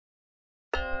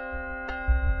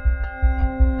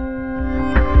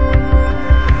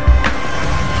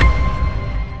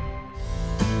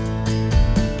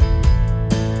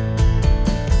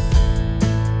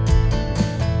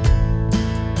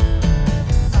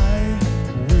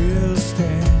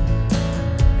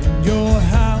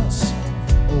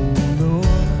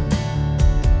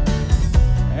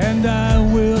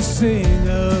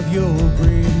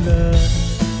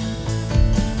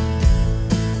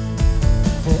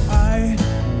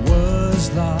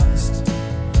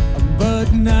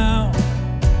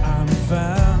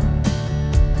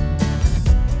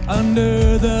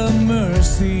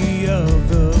of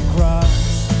the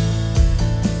cross.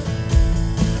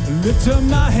 Lift up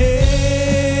my hands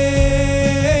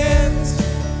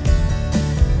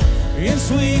in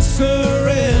sweet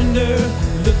surrender.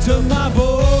 Lift up my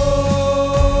voice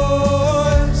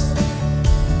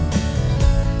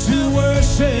to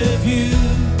worship you.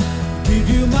 Give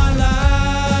you my life.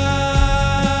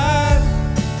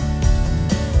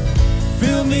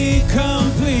 Fill me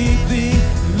completely.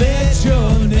 Let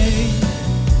your name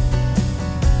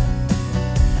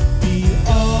be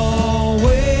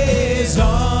always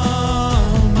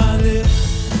on my lips.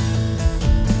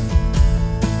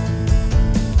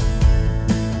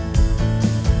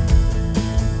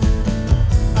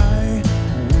 I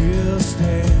will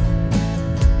stand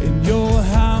in your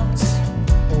house,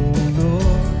 oh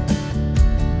Lord,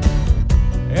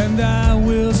 and I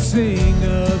will sing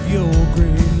of your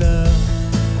great love.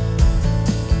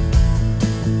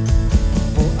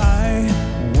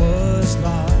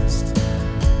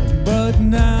 But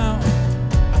now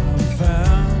I'm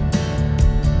found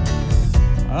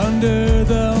under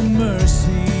the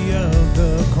mercy of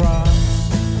the cross.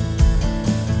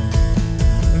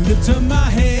 Lift up my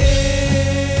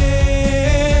hands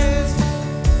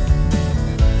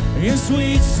in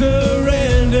sweet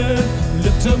surrender.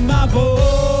 Lift up my voice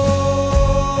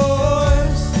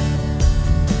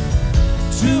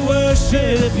to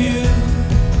worship you.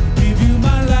 Give you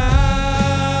my life.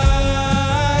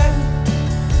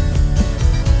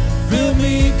 Fill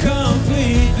me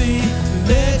completely.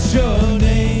 Let your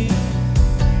name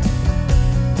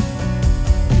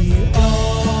be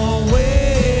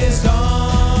always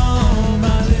on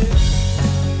my lips.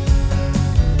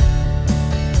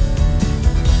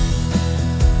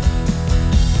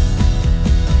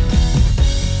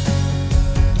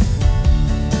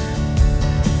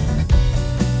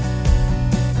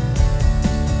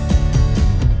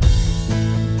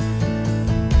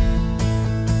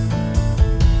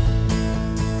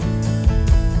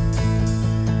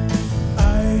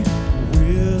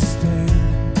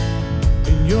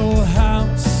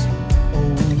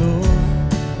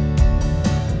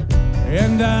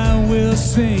 And I will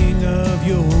sing of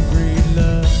your great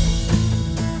love.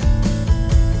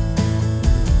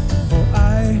 For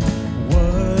I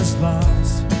was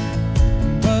lost,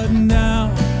 but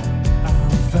now I'm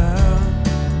found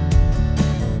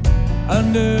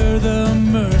under the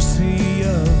mercy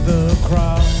of the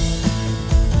cross.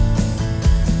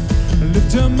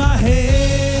 Lift up my hands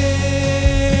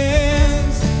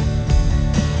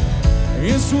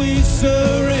in sweet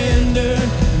surrender.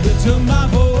 Lift up my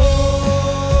voice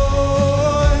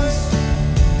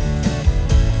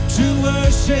to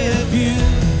worship you.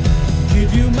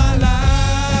 Give you my life.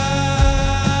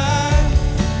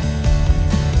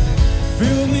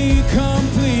 Fill me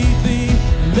completely.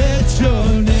 Let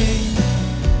your name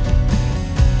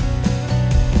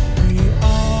be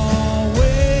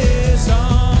always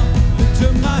on. Lift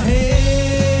up my hands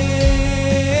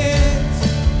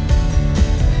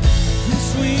in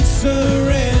sweet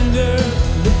surrender.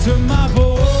 Lift up my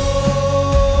voice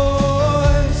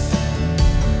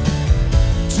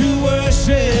to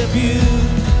worship you.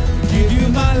 Give you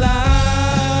my life.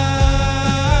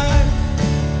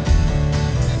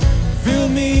 Fill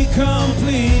me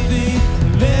completely.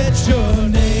 Let your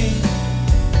name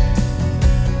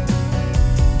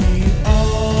be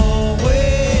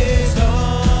always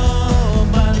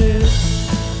on my lips.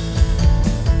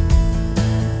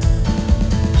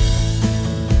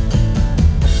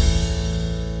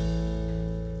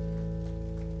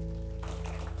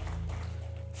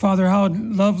 Father, how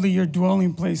lovely your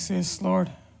dwelling place is,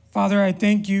 Lord. Father, I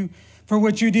thank you for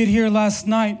what you did here last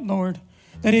night, Lord,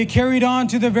 that it carried on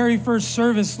to the very first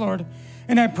service, Lord.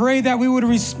 And I pray that we would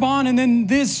respond and in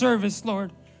this service,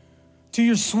 Lord, to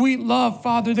your sweet love,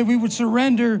 Father, that we would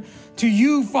surrender to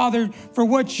you, Father, for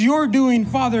what you're doing,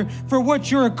 Father, for what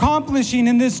you're accomplishing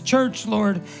in this church,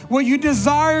 Lord. What you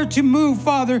desire to move,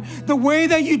 Father, the way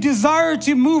that you desire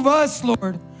to move us,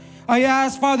 Lord. I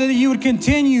ask, Father, that you would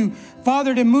continue,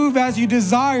 Father, to move as you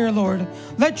desire, Lord.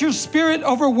 Let your spirit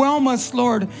overwhelm us,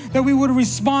 Lord, that we would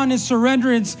respond in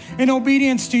surrenderance and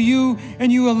obedience to you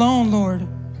and you alone, Lord.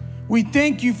 We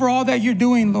thank you for all that you're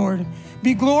doing, Lord.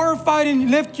 Be glorified and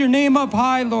lift your name up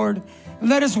high, Lord.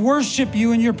 Let us worship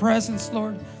you in your presence,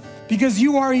 Lord, because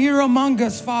you are here among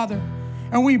us, Father.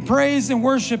 And we praise and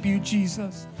worship you,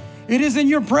 Jesus. It is in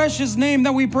your precious name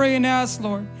that we pray and ask,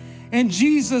 Lord. In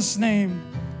Jesus' name,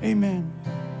 amen.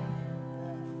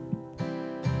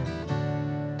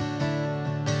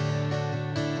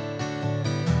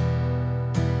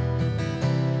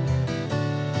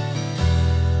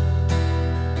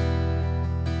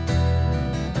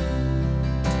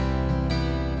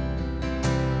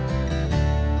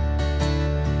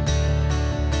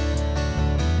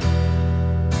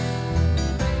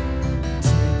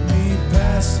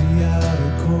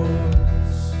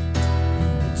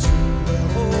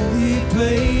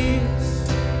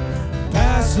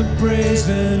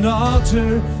 brazen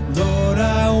altar. Lord,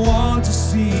 I want to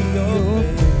see your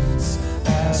face.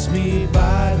 Pass me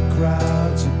by the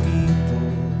crowds of people,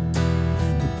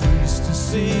 the priests to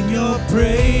sing your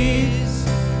praise.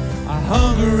 I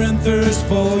hunger and thirst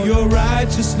for your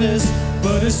righteousness,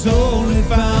 but it's only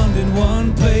found in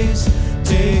one place.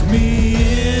 Take me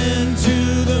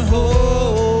into the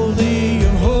holy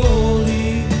of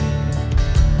holies.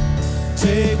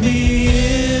 Take me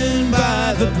in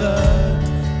by the blood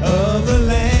of the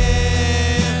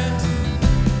Lamb.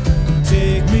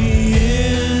 Take me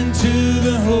into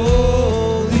the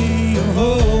holy of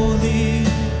holies.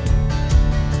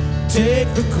 Take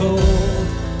the cold,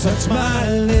 touch my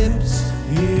lips,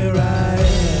 here I am.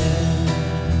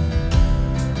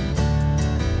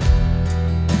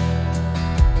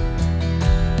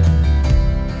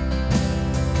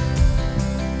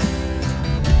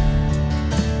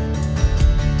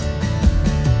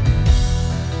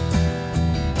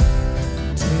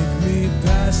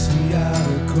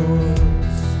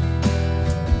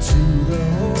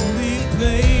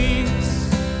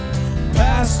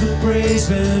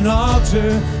 Brazen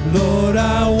altar, Lord,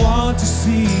 I want to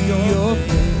see your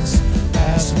face.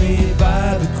 Pass me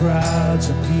by the crowds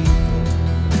of people,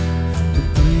 the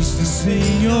priests to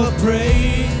sing your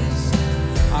praise.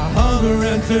 I hunger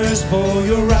and thirst for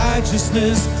your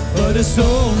righteousness, but it's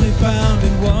only found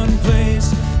in one place.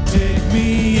 Take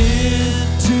me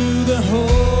into the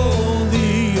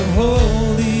holy of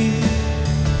holies.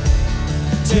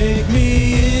 Take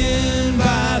me in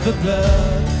by the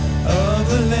blood of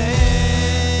the Lamb.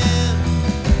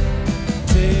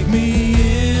 Take me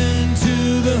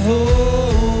into the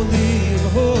holy of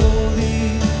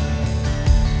holies.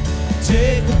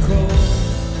 Take the cold,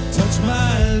 touch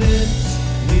my lips,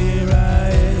 here I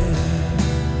am.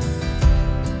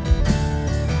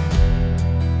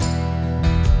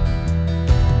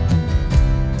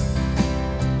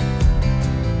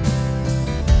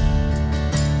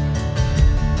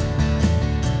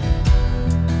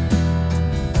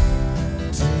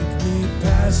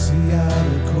 Past the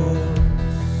outer courts,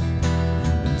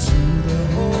 into the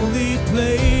holy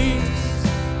place,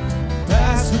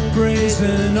 past the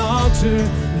brazen altar.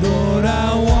 Lord,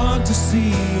 I want to see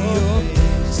your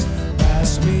face.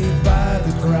 Pass me by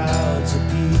the crowds of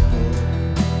people,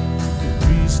 the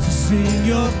priests to sing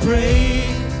your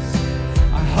praise.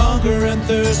 I hunger and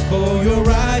thirst for your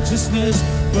righteousness,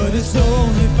 but it's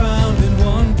only found in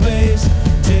one place.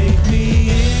 Take me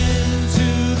into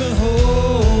the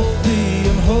holy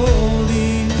of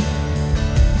holies.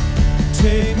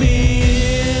 Take me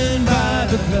in by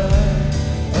the blood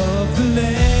of the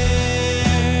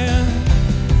Lamb.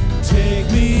 Take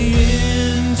me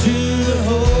into the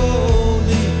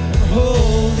holy of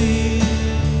holies.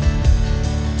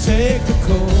 Take the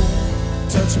cold,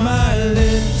 touch my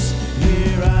lips,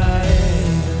 here I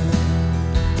am.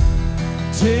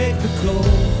 Take the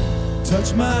cold, touch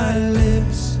my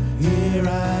lips, here I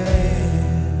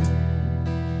am.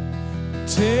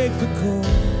 Take the cold,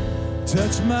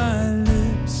 touch my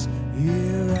lips,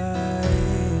 here I am.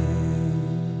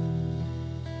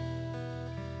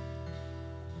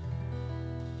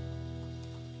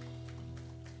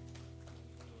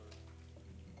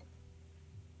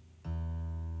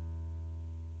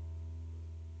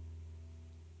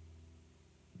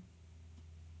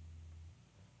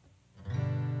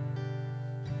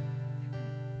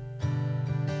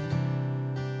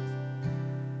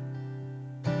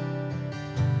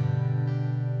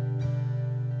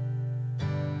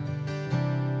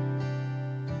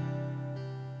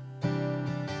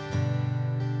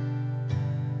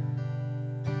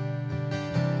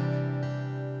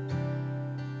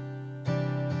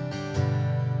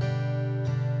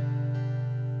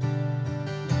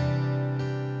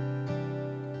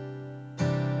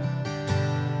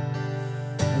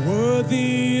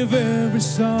 Worthy of every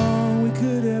song we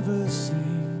could ever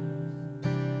sing,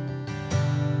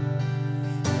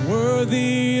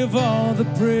 worthy of all the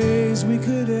praise we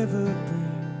could ever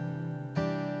bring,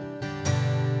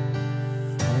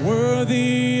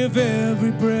 worthy of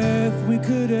every breath we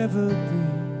could ever breathe.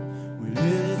 We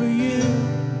live for you.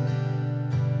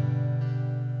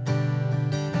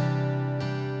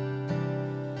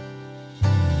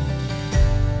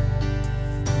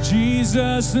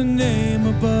 Jesus, the name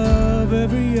above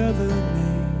every other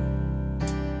name.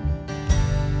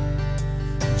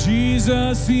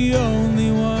 Jesus, the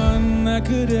only one that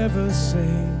could ever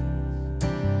save.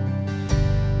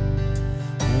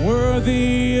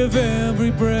 Worthy of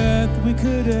every breath we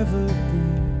could ever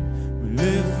breathe. We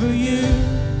live for you.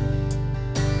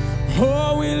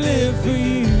 Oh, we live for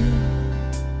you.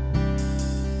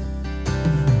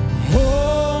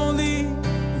 Holy,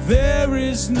 there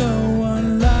is no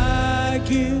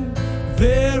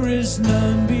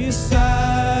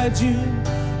beside you.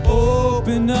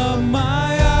 Open up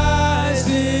my eyes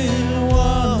in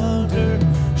wonder.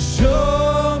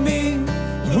 Show me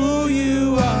who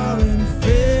you are and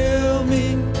fill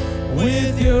me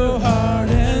with your heart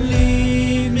and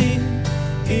lead me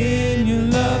in your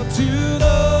love to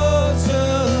those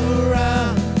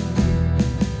around.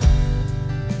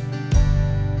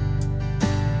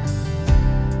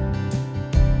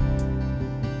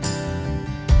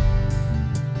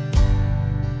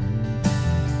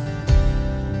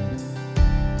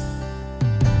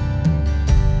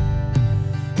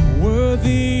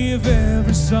 Worthy of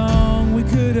every song we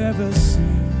could ever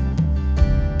sing,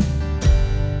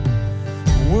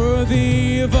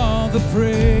 worthy of all the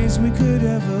praise we could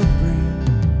ever bring,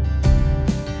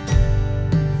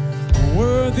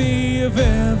 worthy of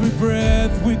every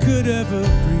breath we could ever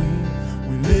breathe.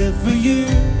 We live for you.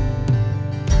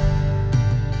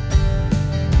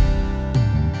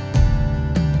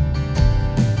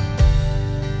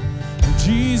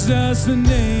 Jesus, the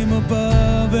name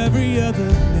above every other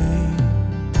name.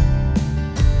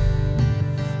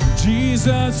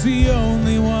 Jesus, the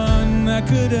only one that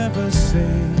could ever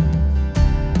save.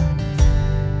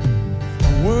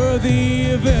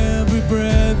 Worthy of every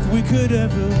breath we could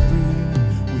ever breathe.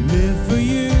 We live for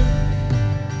you.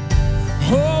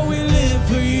 Oh, we live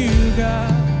for you,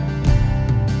 God.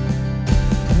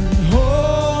 And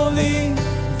holy,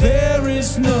 there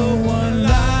is no one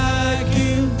like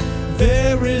you.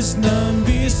 There is none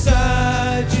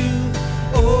beside you.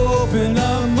 Open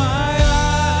up my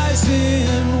eyes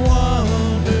in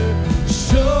wonder.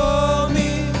 Show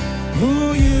me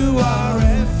who you are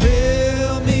and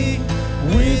fill me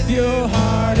with your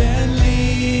heart and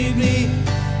lead me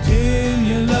in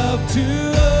your love to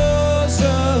those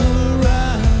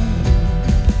around.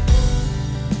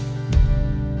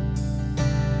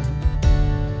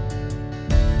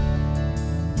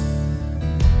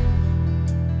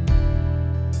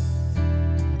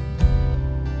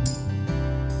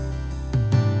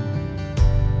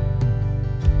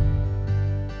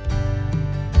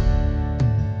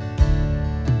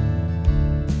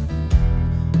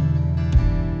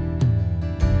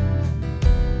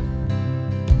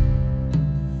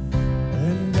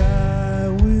 And I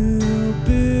will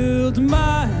build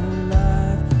my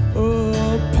life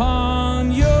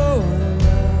upon your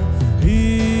love.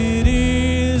 It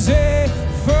is a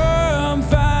firm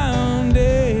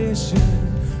foundation.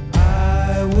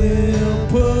 I will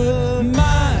put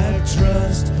my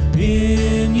trust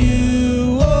in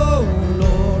you, oh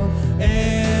Lord,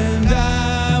 and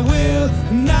I will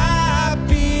not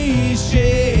be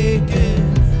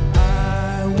shaken.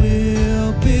 I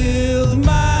will build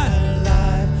my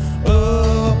life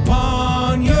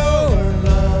upon your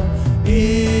love.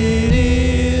 It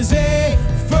is a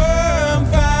firm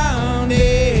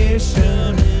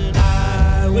foundation.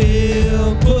 I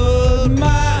will put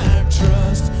my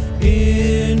trust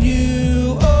in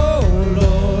you, oh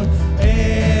Lord,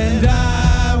 and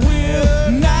I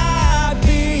will not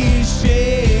be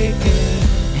shaken.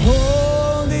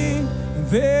 Holy,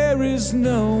 there is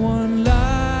no one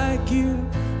like you.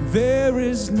 There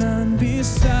is none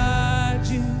beside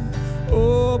you.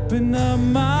 Open up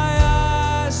my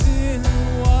eyes in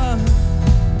wonder.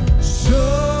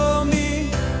 Show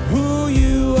me who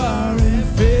you are and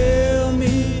fill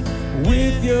me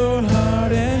with your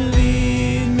heart and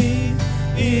lead me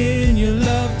in your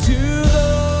love to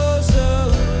those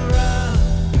around.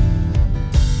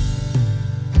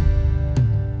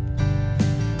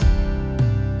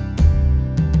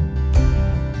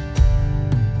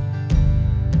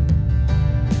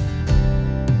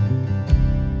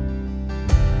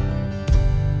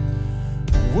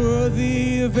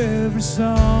 Worthy of every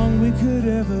song we could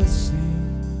ever sing,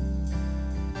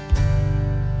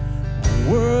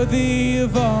 worthy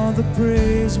of all the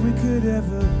praise we could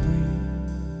ever bring,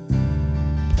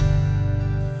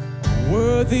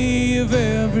 worthy of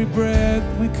every breath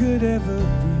we could ever breathe.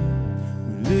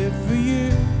 We live for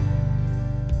you.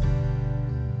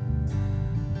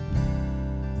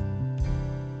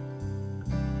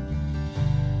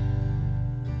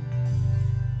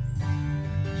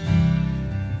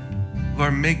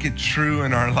 Lord, make it true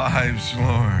in our lives,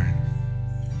 Lord.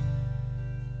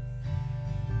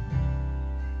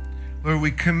 Lord,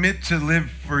 we commit to live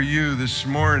for you this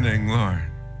morning, Lord.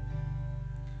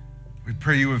 We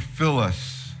pray you would fill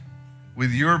us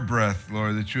with your breath,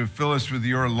 Lord, that you would fill us with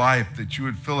your life, that you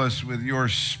would fill us with your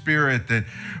spirit, that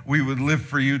we would live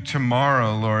for you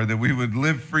tomorrow, Lord, that we would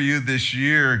live for you this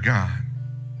year, God.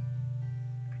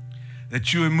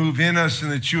 That you would move in us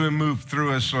and that you would move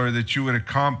through us, Lord, that you would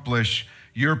accomplish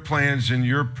your plans and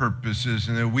your purposes,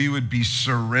 and that we would be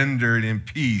surrendered in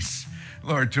peace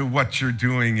Lord, to what you're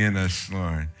doing in us,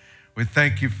 Lord. We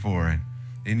thank you for it.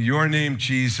 In your name,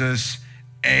 Jesus,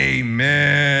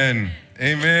 amen.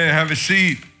 Amen. Have a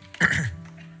seat.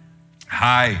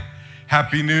 Hi.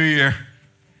 Happy New Year.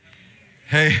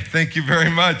 Hey, thank you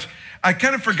very much. I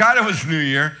kind of forgot it was New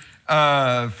Year,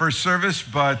 first service,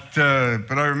 but I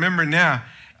remember now.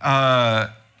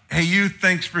 Hey, youth,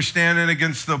 thanks for standing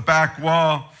against the back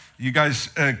wall. You guys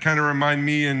kind of remind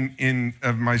me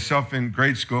of myself in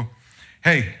grade school.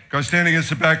 Hey, go stand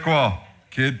against the back wall,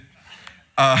 kid.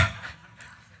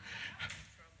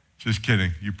 Just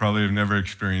kidding. You probably have never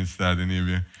experienced that, any of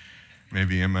you.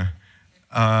 Maybe Emma.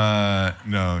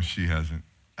 No, she hasn't.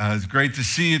 It's great to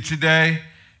see you today.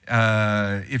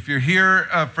 If you're here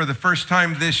for the first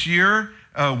time this year,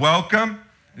 welcome.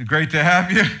 Great to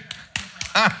have you.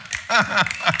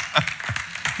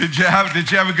 Did you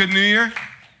have a good New Year?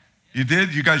 You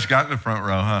did? You guys got in the front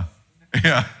row, huh?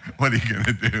 Yeah. What are you going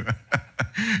to do?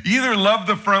 You either love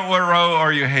the front row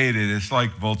or you hate it. It's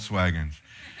like Volkswagens.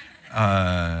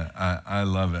 I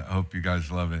love it. I hope you guys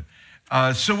love it.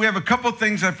 So we have a couple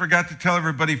things I forgot to tell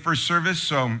everybody first service,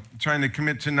 so I'm trying to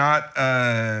commit to not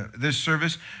this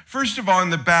service. First of all, in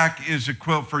the back is a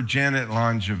quilt for Janet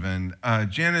Langevin.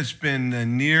 Janet's been a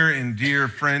near and dear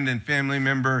friend and family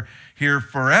member here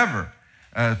forever,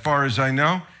 as far as I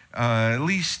know. At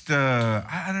least,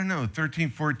 I don't know, 13,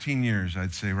 14 years,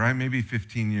 I'd say, right? Maybe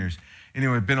 15 years.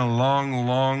 Anyway, been a long,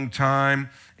 long time,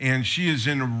 and she is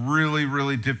in a really,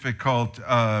 really difficult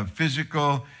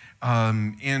physical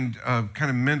and kind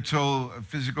of mental,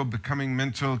 physical, becoming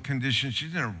mental condition.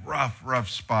 She's in a rough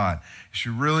spot. She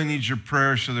really needs your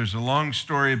prayer, so there's a long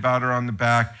story about her on the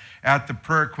back. At the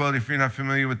prayer quilt, if you're not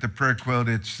familiar with the prayer quilt,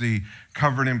 it's the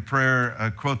Covered in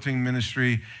Prayer quilting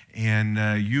ministry, and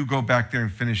you go back there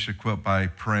and finish the quilt by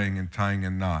praying and tying a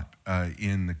knot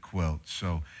in the quilt.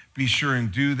 So be sure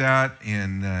and do that,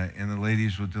 and the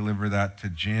ladies will deliver that to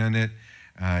Janet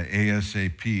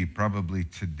ASAP, probably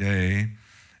today.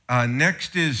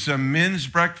 Next is men's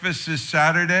breakfast this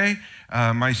Saturday.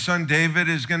 My son David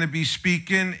is going to be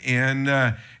speaking,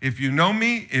 and if you know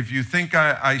me, if you think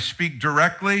I speak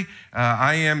directly,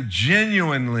 I am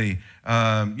genuinely,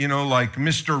 like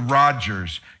Mr.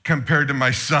 Rogers compared to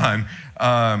my son.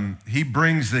 He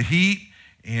brings the heat,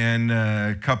 and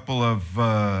a couple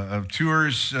of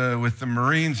tours with the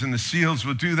Marines and the SEALs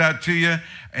will do that to you,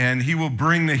 and he will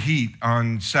bring the heat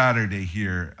on Saturday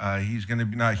here. He's going to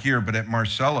be not here, but at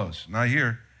Marcello's. Not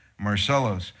here,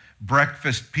 Marcello's.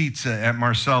 Breakfast pizza at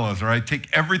Marcello's, all right?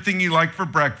 Take everything you like for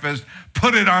breakfast,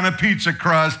 put it on a pizza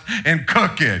crust, and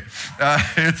cook it.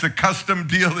 It's a custom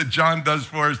deal that John does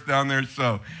for us down there,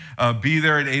 so be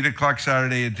there at 8 o'clock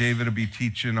Saturday, and David will be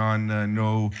teaching on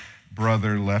No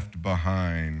Brother Left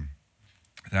Behind.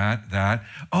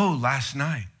 Oh, last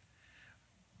night.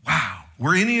 Wow.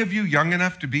 Were any of you young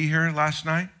enough to be here last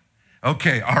night?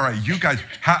 Okay, all right. You guys,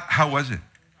 how was it?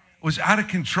 It was out of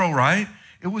control, right?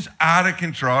 It was out of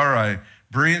control. All right.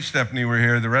 Bree and Stephanie were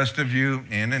here. The rest of you,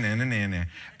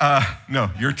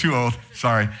 no, you're too old.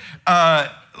 Sorry.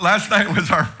 Last night was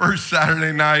our first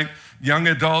Saturday night young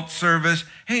adult service.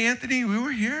 Hey, Anthony, we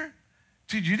were here.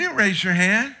 Dude, you didn't raise your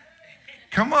hand.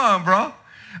 Come on, bro.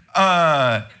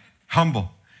 Humble.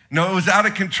 No, it was out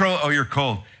of control. Oh, you're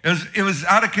cold. It was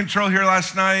out of control here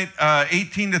last night,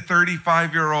 18 to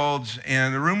 35-year-olds,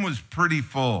 and the room was pretty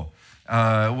full.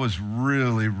 It was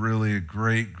really, really a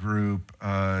great group,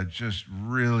 just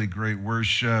really great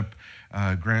worship.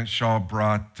 Grant Shaw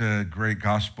brought a great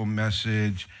gospel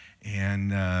message,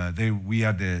 and we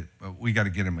got to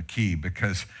get him a key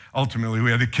because ultimately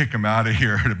we had to kick him out of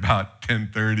here at about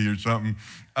 10:30 or something.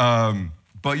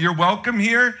 But you're welcome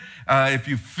here if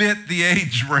you fit the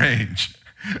age range.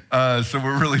 So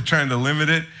we're really trying to limit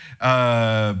it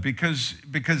because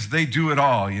they do it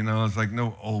all. It's like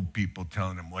no old people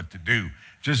telling them what to do,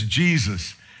 just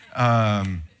Jesus.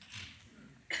 And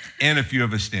a few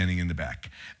of us standing in the back.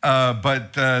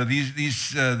 But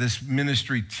this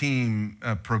ministry team,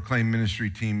 Proclaim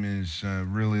ministry team, is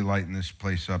really lighting this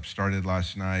place up. Started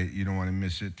last night. You don't want to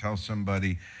miss it. Tell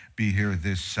somebody. Be here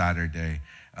this Saturday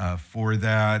for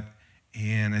that.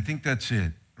 And I think that's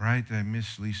it, right? Did I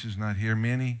miss Lisa's not here?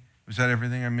 Manny, was that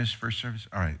everything I missed first service?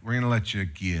 All right, we're going to let you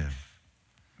give.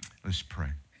 Let's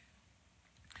pray.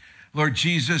 Lord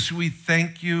Jesus, we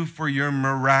thank you for your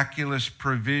miraculous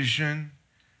provision.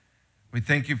 We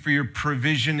thank you for your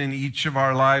provision in each of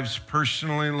our lives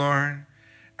personally, Lord.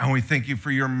 And we thank you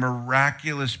for your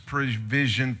miraculous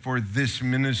provision for this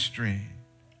ministry.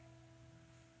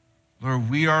 Lord,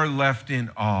 we are left in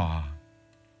awe.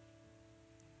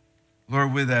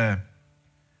 Lord, with a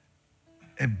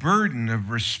burden of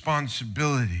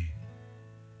responsibility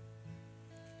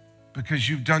because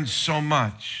you've done so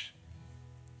much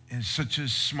in such a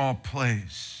small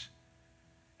place.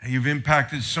 And you've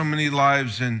impacted so many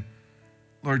lives, and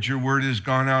Lord, your word has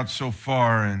gone out so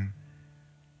far, and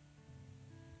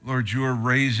Lord, you are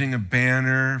raising a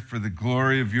banner for the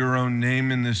glory of your own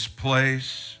name in this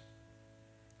place,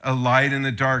 a light in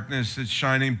the darkness that's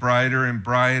shining brighter and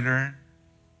brighter.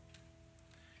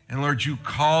 And Lord, you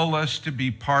call us to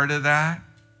be part of that.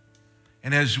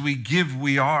 And as we give,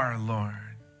 we are, Lord.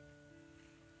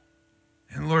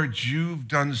 And Lord, you've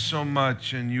done so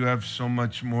much, and you have so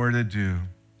much more to do.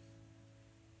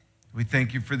 We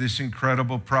thank you for this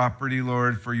incredible property,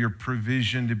 Lord, for your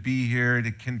provision to be here,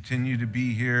 to continue to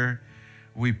be here.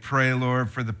 We pray, Lord,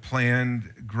 for the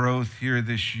planned growth here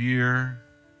this year.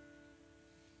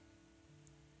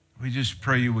 We just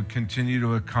pray you would continue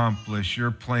to accomplish your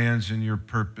plans and your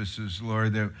purposes,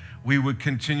 Lord, that we would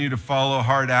continue to follow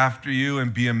hard after you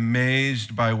and be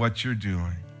amazed by what you're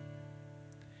doing.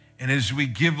 And as we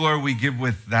give, Lord, we give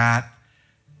with that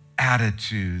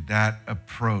attitude, that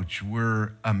approach.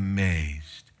 We're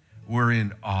amazed. We're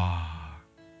in awe.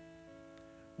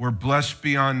 We're blessed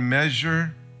beyond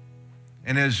measure.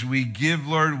 And as we give,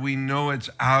 Lord, we know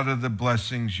it's out of the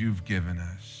blessings you've given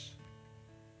us.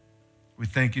 We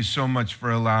thank you so much for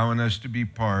allowing us to be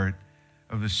part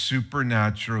of a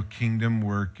supernatural kingdom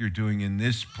work you're doing in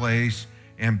this place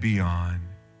and beyond.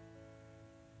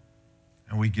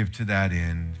 And we give to that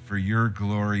end for your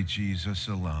glory, Jesus,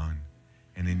 alone.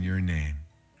 And in your name,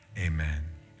 amen.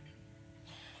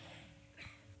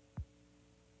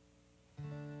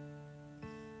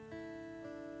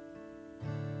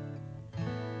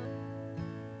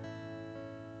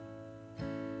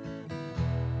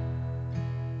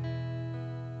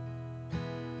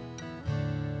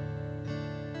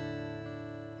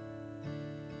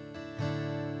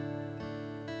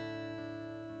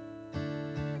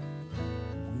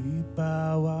 We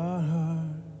bow our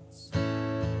hearts,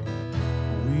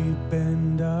 we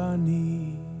bend our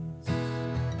knees.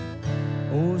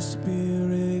 Oh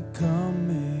Spirit, come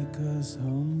make us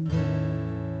humble.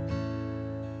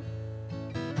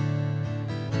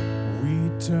 We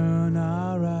turn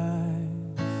our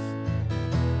eyes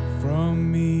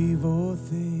from evil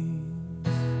things.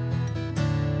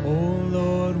 Oh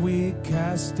Lord, we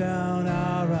cast down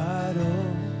our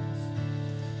idols.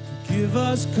 Give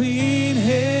us clean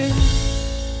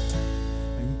hands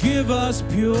and give us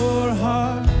pure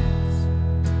hearts.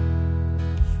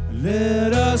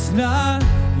 Let us not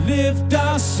lift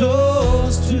our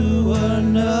souls to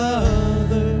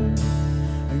another.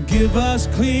 And give us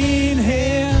clean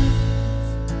hands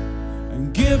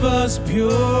and give us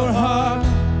pure hearts.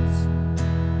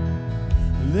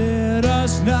 Let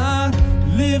us not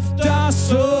lift our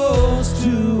souls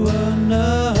to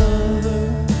another.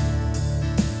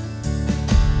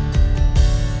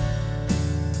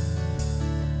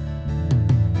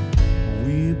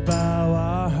 We bow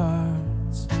our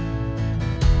hearts,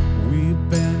 we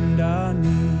bend our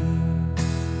knees.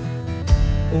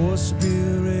 Oh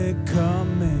Spirit,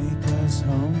 come make us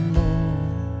humble.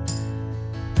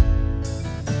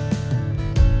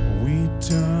 We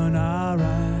turn our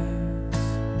eyes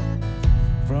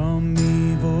from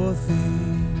evil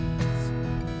things.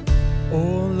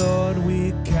 Oh Lord,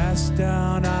 we cast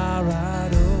down our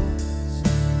idols.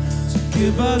 So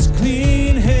give us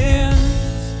clean hands,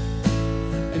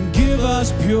 give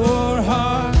us pure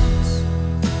hearts.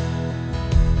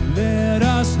 Let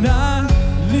us not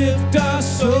lift our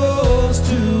souls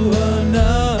to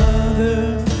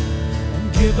another.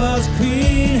 And give us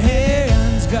clean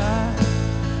hands, God,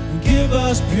 and give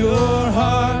us pure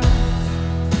hearts.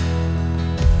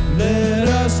 Let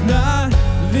us not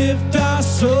lift our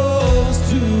souls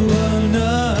to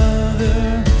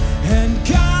another. And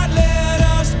God, let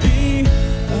us be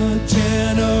a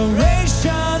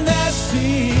generation that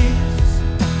seeks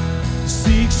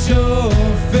your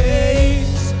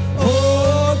face,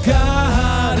 oh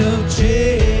God of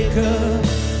Jacob.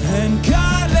 And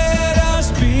God, let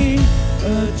us be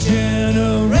a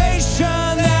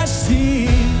generation that seeks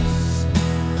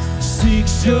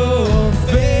your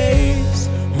face,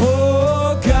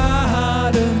 oh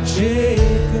God of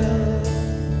Jacob.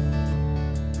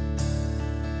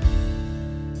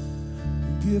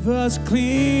 Give us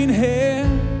clean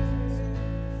hands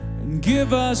and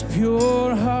give us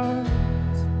pure hearts.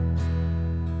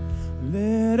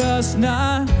 Let us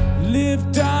not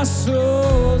lift our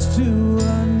souls to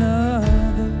another.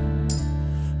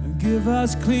 And give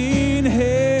us clean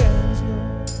hands,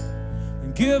 Lord,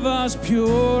 and give us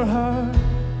pure hearts.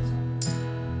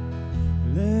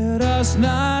 Let us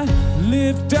not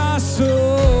lift our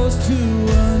souls to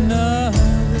another.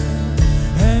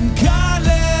 And God,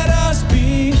 let us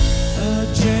be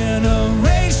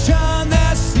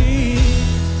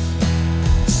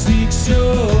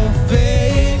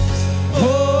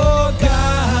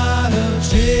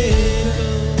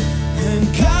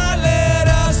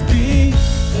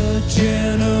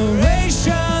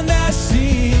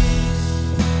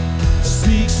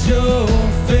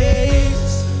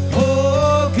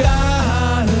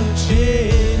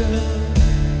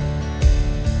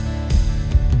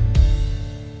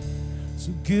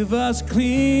Give us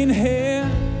clean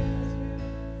hands,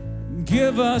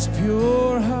 give us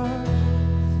pure hearts.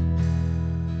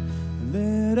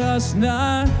 Let us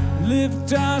not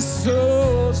lift our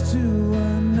souls to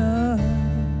another.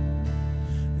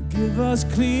 Give us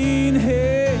clean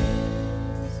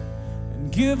hands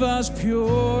and give us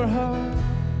pure hearts.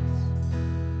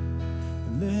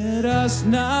 Let us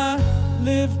not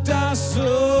lift our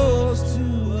souls to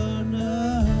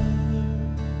another.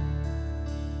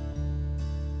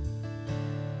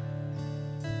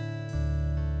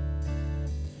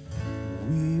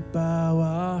 We bow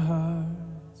our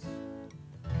hearts,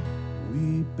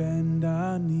 we bend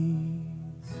our knees.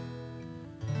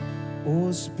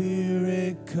 Oh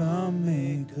Spirit, come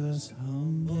make us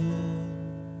humble.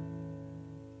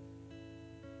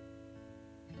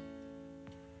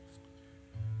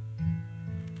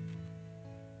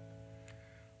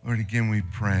 Lord, again we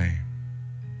pray,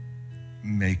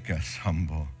 make us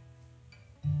humble.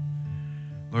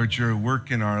 Lord, you're at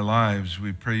work in our lives.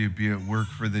 We pray you be at work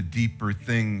for the deeper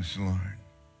things, Lord.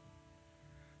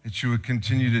 That you would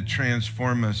continue to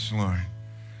transform us, Lord.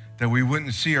 That we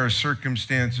wouldn't see our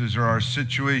circumstances or our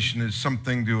situation as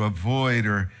something to avoid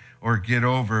or get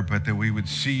over, but that we would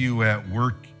see you at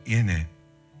work in it,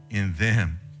 in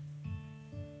them.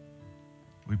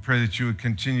 We pray that you would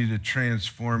continue to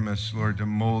transform us, Lord, to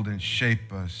mold and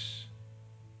shape us,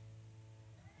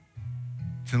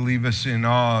 to leave us in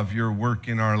awe of your work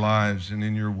in our lives and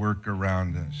in your work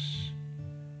around us.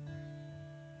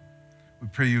 We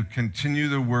pray you continue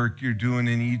the work you're doing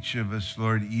in each of us,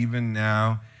 Lord, even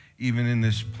now, even in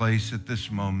this place at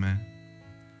this moment.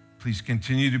 Please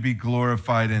continue to be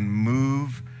glorified and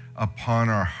move upon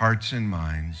our hearts and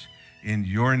minds. In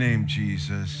your name,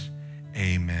 Jesus,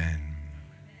 amen.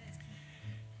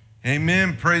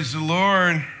 Amen. Praise the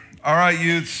Lord. All right,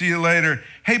 youth, see you later.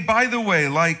 Hey, by the way,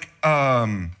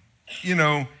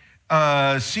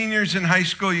 seniors in high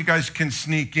school, you guys can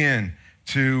sneak in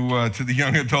to the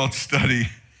young adult study.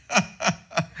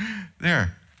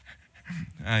 There.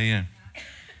 Yeah.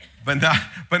 But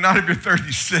not if you're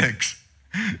 36.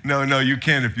 No, you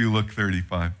can if you look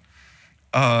 35.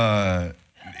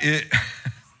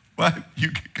 What?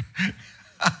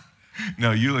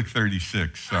 No, you look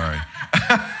 36, sorry.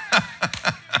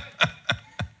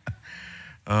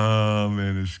 Oh,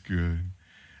 man, it's good.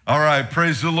 All right,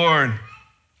 praise the Lord.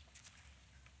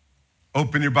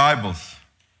 Open your Bibles.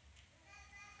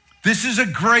 This is a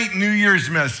great New Year's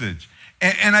message,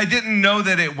 and I didn't know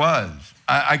that it was.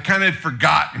 I kind of had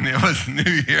forgotten it was New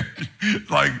Year's.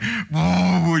 Like,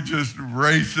 whoa, we're just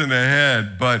racing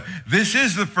ahead. But this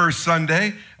is the first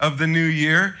Sunday of the new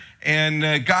year,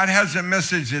 and God has a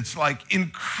message that's like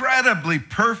incredibly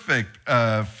perfect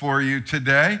for you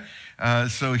today.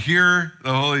 So hear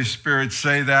the Holy Spirit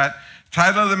say that.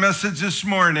 Title of the message this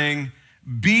morning,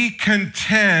 Be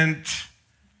Content,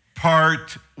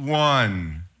 Part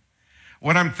 1.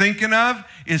 What I'm thinking of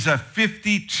is a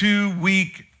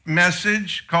 52-week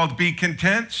message called Be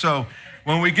Content. So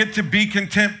when we get to Be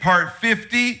Content Part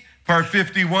 50, Part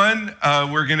 51,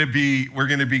 we're gonna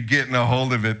be getting a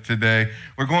hold of it today.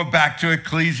 We're going back to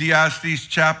Ecclesiastes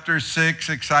chapter 6.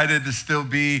 Excited to still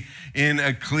be in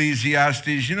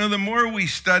Ecclesiastes. You know, the more we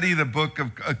study the book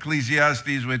of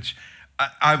Ecclesiastes, which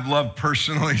I've loved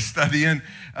personally studying,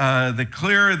 the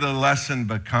clearer the lesson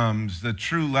becomes. The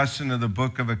true lesson of the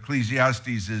book of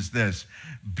Ecclesiastes is this: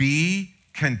 be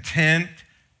content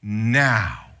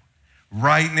now.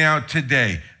 Right now,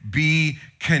 today, be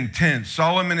content.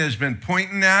 Solomon has been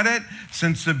pointing at it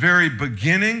since the very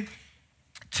beginning.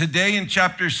 Today in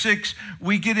chapter 6,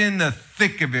 we get in the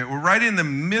thick of it. We're right in the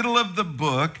middle of the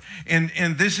book, and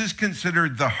this is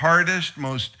considered the hardest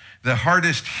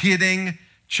hitting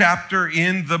chapter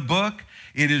in the book.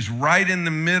 It is right in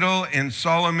the middle, and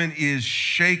Solomon is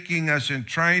shaking us and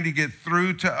trying to get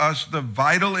through to us the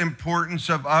vital importance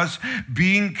of us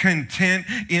being content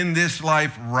in this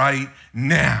life right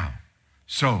now.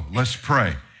 So let's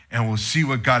pray, and we'll see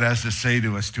what God has to say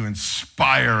to us to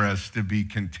inspire us to be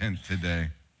content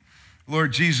today.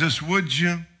 Lord Jesus, would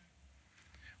you?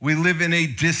 We live in a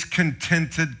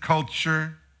discontented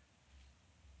culture.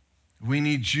 We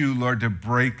need you, Lord, to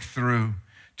break through,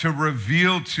 to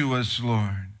reveal to us,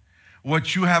 Lord,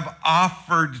 what you have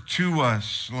offered to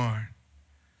us, Lord.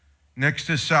 Next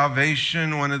to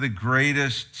salvation, one of the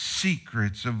greatest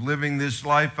secrets of living this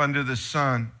life under the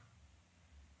sun.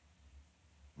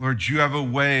 Lord, you have a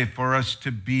way for us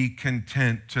to be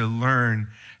content, to learn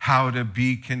how to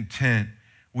be content.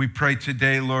 We pray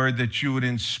today, Lord, that you would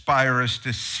inspire us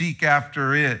to seek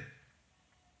after it,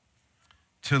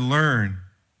 to learn,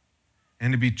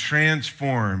 and to be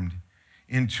transformed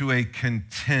into a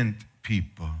content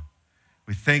people.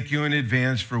 We thank you in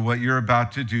advance for what you're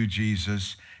about to do,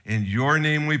 Jesus. In your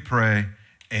name we pray,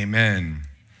 amen.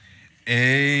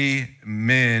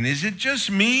 Amen. Is it just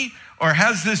me, or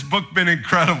has this book been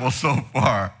incredible so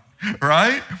far?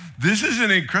 Right? This is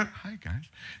an incredible, hi guys.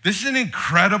 This is an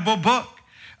incredible book.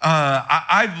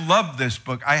 I've loved this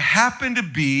book. I happen to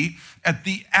be at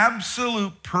the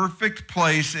absolute perfect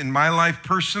place in my life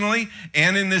personally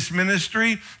and in this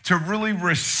ministry to really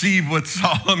receive what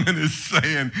Solomon is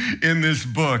saying in this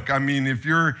book. I mean, if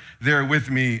you're there with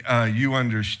me, you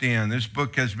understand. This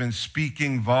book has been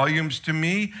speaking volumes to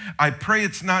me. I pray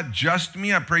it's not just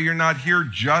me. I pray you're not here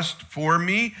just for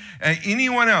me.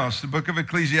 Anyone else, the book of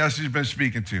Ecclesiastes has been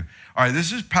speaking to. All right,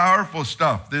 this is powerful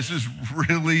stuff. This is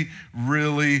really,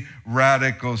 really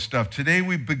radical stuff. Today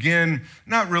we begin,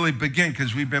 not really begin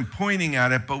because we've been pointing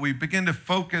at it, but we begin to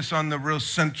focus on the real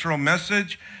central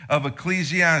message of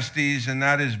Ecclesiastes, and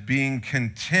that is being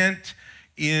content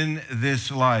in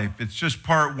this life. It's just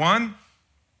part one.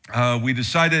 We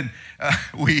decided,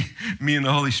 me and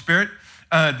the Holy Spirit,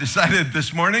 decided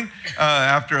this morning,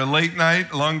 after a late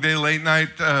night, long day, late night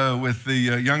with the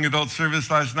young adult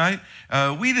service last night,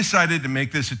 we decided to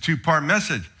make this a two-part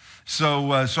message.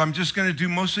 So I'm just going to do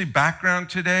mostly background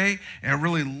today and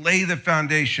really lay the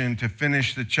foundation to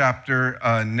finish the chapter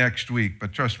next week.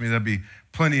 But trust me, there'll be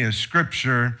plenty of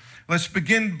scripture. Let's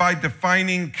begin by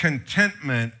defining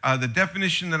contentment. The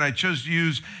definition that I chose to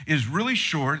use is really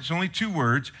short. It's only 2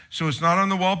 words, so it's not on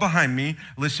the wall behind me.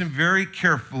 Listen very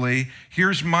carefully.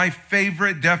 Here's my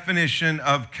favorite definition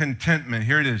of contentment.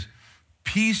 Here it is.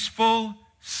 Peaceful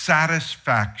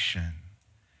satisfaction.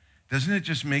 Doesn't it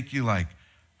just make you like,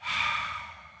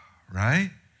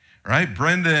 right? Right?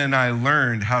 Brenda and I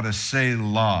learned how to say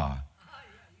la.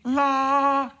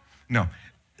 La. No.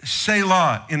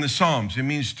 Selah in the Psalms, it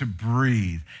means to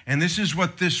breathe. And this is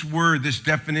what this word, this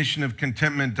definition of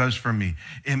contentment does for me.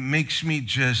 It makes me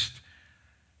just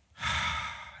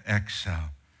exhale.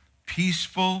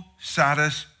 Peaceful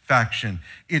satisfaction.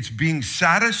 It's being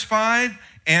satisfied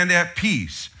and at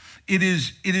peace. It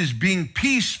is being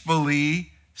peacefully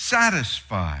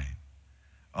satisfied.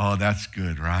 Oh, that's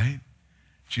good, right?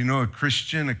 Do you know a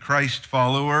Christian, a Christ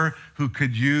follower who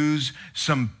could use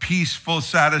some peaceful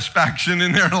satisfaction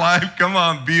in their life? Come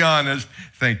on, be honest.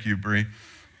 Thank you, Bree.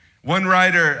 One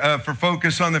writer for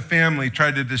Focus on the Family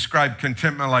tried to describe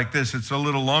contentment like this. It's a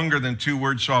little longer than 2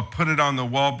 words, so I'll put it on the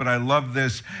wall, but I love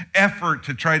this effort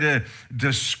to try to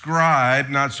describe,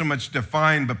 not so much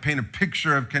define, but paint a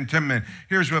picture of contentment.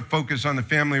 Here's what Focus on the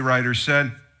Family writer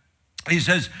said. He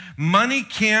says, money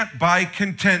can't buy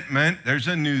contentment. There's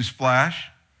a news flash.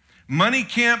 Money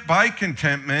can't buy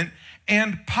contentment,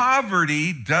 and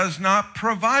poverty does not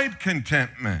provide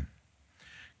contentment.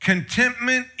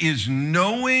 Contentment is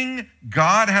knowing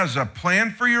God has a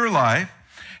plan for your life,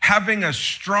 having a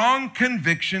strong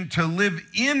conviction to live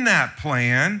in that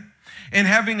plan, and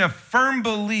having a firm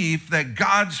belief that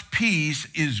God's peace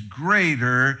is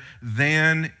greater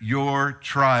than your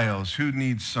trials. Who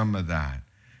needs some of that?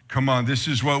 Come on, this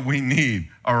is what we need,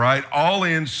 all right? All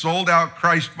in, sold out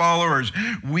Christ followers.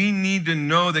 We need to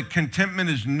know that contentment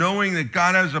is knowing that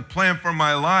God has a plan for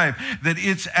my life, that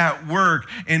it's at work,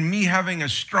 and me having a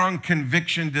strong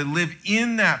conviction to live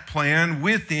in that plan,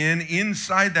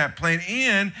 inside that plan,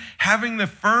 and having the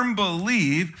firm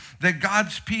belief that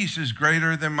God's peace is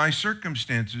greater than my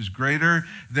circumstances, greater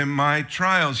than my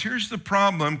trials. Here's the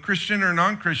problem, Christian or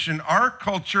non-Christian, our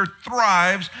culture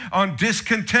thrives on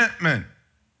discontentment.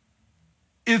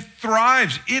 It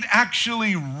thrives. It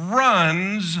actually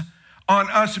runs on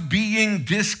us being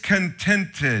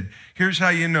discontented. Here's how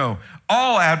you know.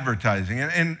 All advertising,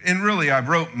 and really I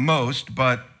wrote most,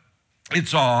 but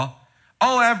it's all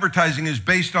advertising is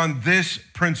based on this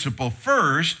principle.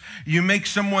 First, you make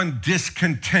someone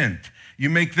discontent. You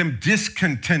make them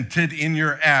discontented in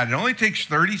your ad. It only takes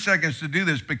 30 seconds to do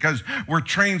this because we're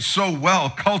trained so well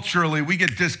culturally. We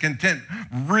get discontent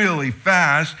really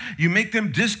fast. You make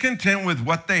them discontent with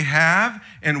what they have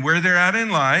and where they're at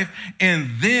in life, and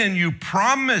then you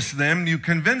promise them, you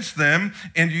convince them,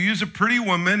 and you use a pretty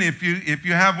woman if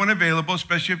you have one available,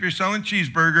 especially if you're selling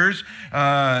cheeseburgers.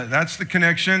 That's the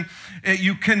connection.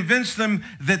 You convince them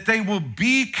that they will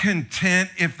be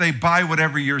content if they buy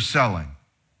whatever you're selling.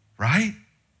 Right?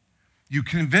 You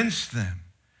convince them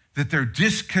that they're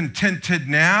discontented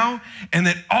now and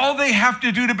that all they have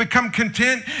to do to become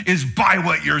content is buy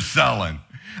what you're selling.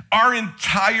 Our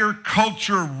entire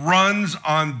culture runs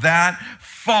on that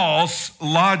false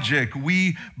logic.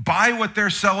 We buy what they're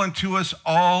selling to us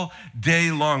all day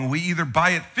long. We either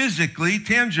buy it physically,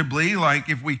 tangibly, like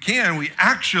if we can, we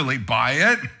actually buy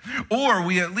it, or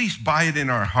we at least buy it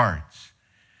in our hearts.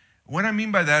 What I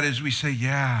mean by that is we say,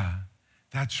 yeah,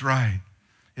 that's right.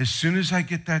 As soon as I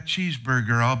get that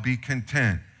cheeseburger, I'll be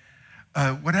content.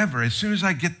 Whatever, as soon as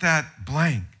I get that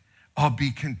blank, I'll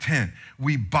be content.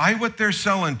 We buy what they're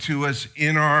selling to us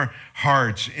in our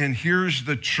hearts. And here's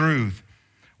the truth.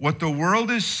 What the world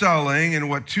is selling and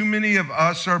what too many of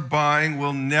us are buying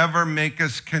will never make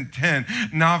us content,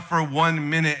 not for 1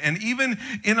 minute. And even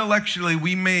intellectually,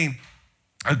 we may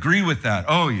agree with that.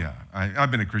 Oh, yeah,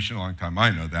 I've been a Christian a long time. I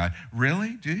know that.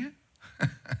 Really? Do you?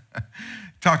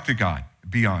 Talk to God.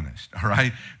 Be honest, all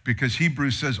right? Because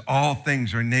Hebrews says all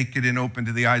things are naked and open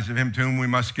to the eyes of him to whom we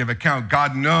must give account.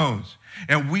 God knows.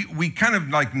 And we kind of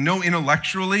like know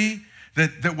intellectually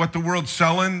that what the world's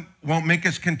selling won't make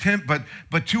us content, but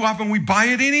too often we buy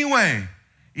it anyway,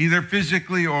 either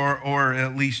physically or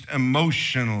at least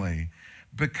emotionally,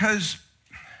 because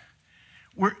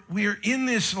we're in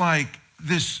this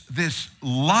this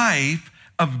life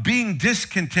of being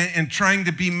discontent and trying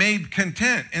to be made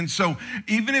content. And so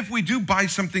even if we do buy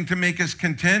something to make us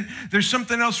content, there's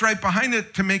something else right behind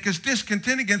it to make us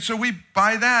discontent again. So we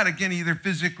buy that again, either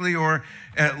physically or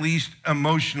at least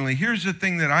emotionally. Here's the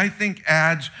thing that I think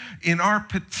adds, in our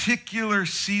particular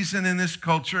season in this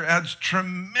culture, adds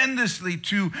tremendously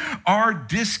to our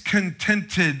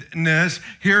discontentedness.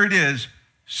 Here it is,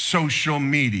 social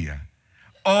media.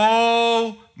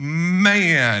 Oh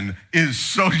man, is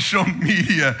social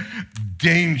media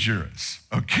dangerous,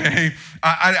 okay?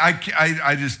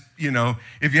 I just,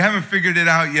 if you haven't figured it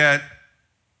out yet,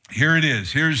 here it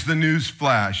is. Here's the news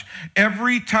flash.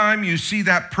 Every time you see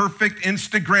that perfect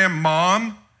Instagram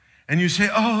mom and you say,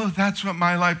 oh, that's what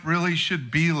my life really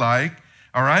should be like,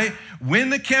 all right?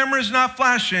 When the camera's not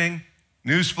flashing,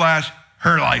 news flash,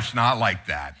 her life's not like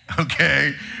that,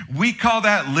 okay? We call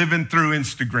that living through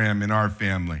Instagram in our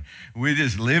family. We're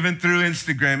just living through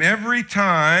Instagram. Every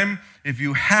time, if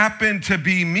you happen to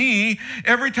be me,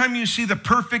 every time you see the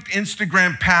perfect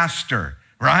Instagram pastor,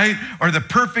 right? Or the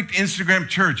perfect Instagram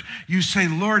church, you say,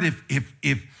 Lord,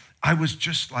 if I was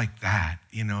just like that,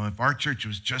 if our church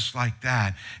was just like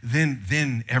that,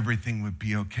 then everything would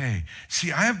be okay. See,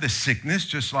 I have the sickness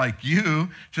just like you.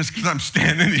 Just because I'm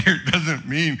standing here doesn't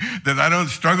mean that I don't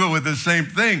struggle with the same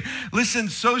thing. Listen,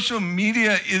 social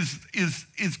media is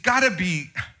gotta be,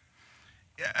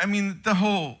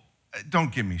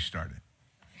 don't get me started,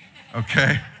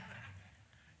 okay?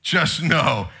 Just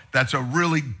know that's a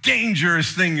really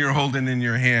dangerous thing you're holding in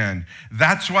your hand.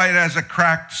 That's why it has a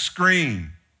cracked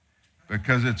screen,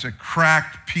 because it's a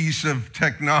cracked piece of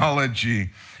technology.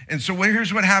 And so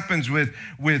here's what happens with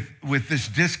this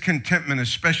discontentment,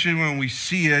 especially when we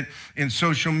see it in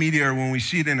social media or when we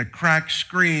see it in a cracked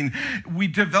screen. We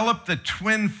develop the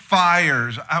twin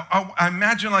fires. I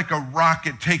imagine like a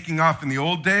rocket taking off in the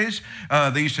old days.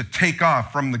 They used to take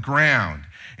off from the ground,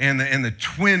 and the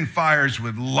twin fires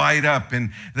would light up.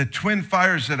 And the twin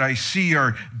fires that I see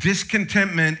are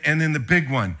discontentment and then the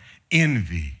big one,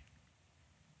 envy.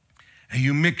 And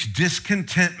you mix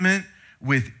discontentment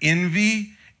with envy,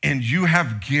 and you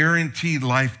have guaranteed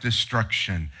life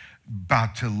destruction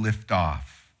about to lift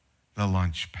off the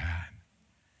launch pad.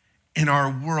 And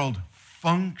our world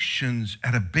functions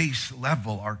at a base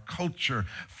level. Our culture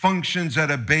functions at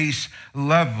a base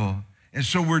level. And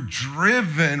so we're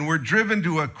driven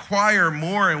to acquire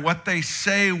more, and what they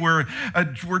say, we're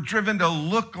driven to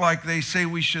look like they say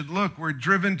we should look. We're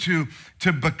driven to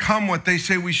become what they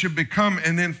say we should become.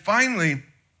 And then finally,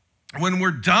 when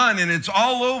we're done and it's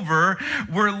all over,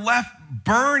 we're left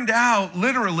burned out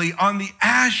literally on the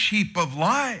ash heap of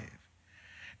life.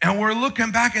 And we're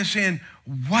looking back and saying,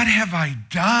 what have I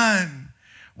done?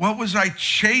 What was I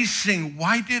chasing?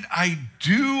 Why did I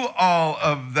do all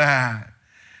of that?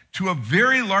 To a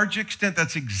very large extent,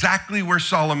 that's exactly where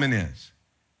Solomon is.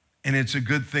 And it's a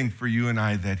good thing for you and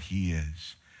I that he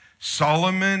is.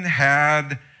 Solomon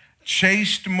had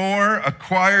chased more,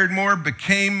 acquired more,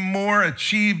 became more,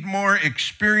 achieved more,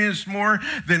 experienced more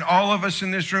than all of us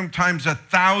in this room times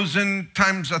 1,000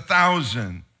 times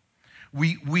 1,000.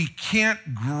 We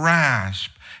can't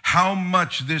grasp how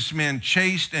much this man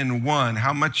chased and won,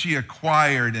 how much he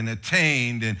acquired and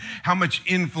attained, and how much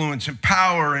influence and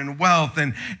power and wealth.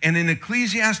 And in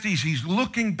Ecclesiastes, he's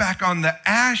looking back on the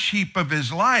ash heap of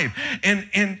his life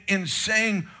and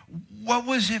saying, what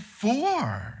was it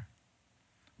for?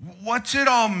 What's it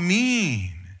all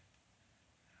mean?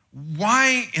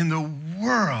 Why in the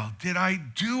world did I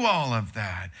do all of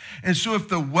that? And so if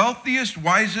the wealthiest,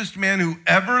 wisest man who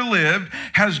ever lived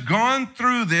has gone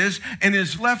through this and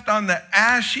is left on the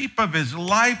ash heap of his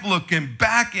life looking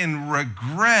back in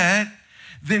regret,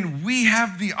 then we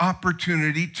have the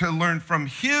opportunity to learn from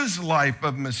his life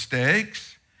of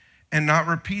mistakes and not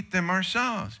repeat them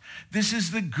ourselves. This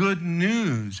is the good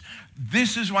news.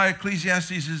 This is why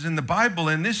Ecclesiastes is in the Bible,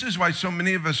 and this is why so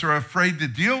many of us are afraid to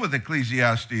deal with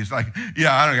Ecclesiastes. Like,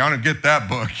 yeah, I don't get that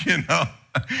book, you know.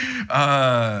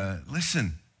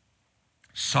 Listen,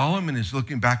 Solomon is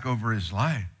looking back over his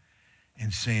life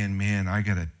and saying, man, I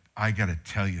gotta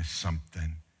tell you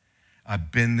something.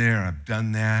 I've been there, I've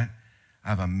done that. I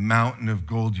have a mountain of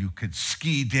gold you could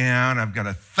ski down. I've got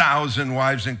 1,000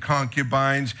 wives and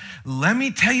concubines. Let me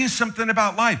tell you something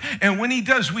about life. And when he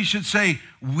does, we should say,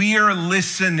 we are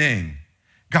listening.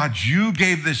 God, you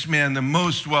gave this man the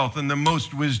most wealth and the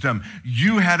most wisdom.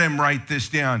 You had him write this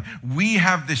down. We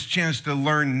have this chance to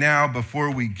learn now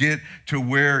before we get to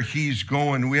where he's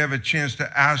going. We have a chance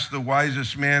to ask the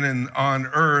wisest man on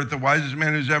earth, the wisest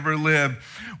man who's ever lived,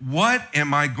 what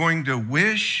am I going to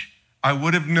wish I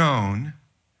would have known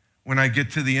when I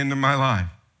get to the end of my life?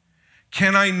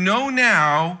 Can I know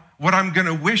now what I'm going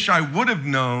to wish I would have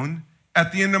known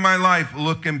at the end of my life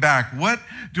looking back? What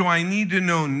do I need to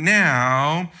know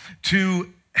now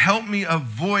to help me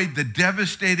avoid the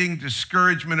devastating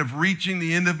discouragement of reaching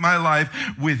the end of my life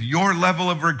with your level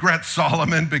of regret,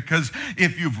 Solomon? Because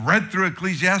if you've read through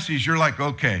Ecclesiastes, you're like,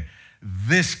 okay,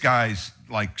 this guy's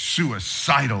like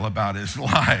suicidal about his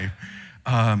life.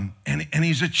 And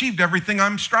he's achieved everything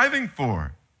I'm striving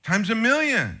for, times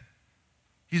 1,000,000.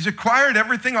 He's acquired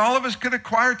everything all of us could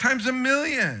acquire, times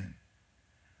 1,000,000.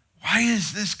 Why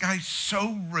is this guy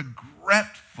so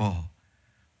regretful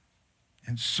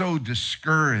and so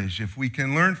discouraged? If we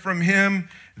can learn from him,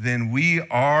 then we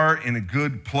are in a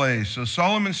good place. So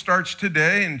Solomon starts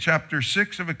today in chapter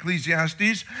 6 of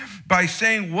Ecclesiastes by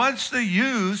saying, what's the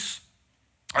use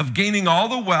of gaining all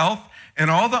the wealth and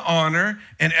all the honor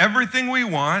and everything we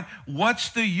want? What's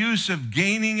the use of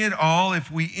gaining it all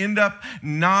if we end up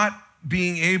not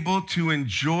being able to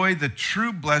enjoy the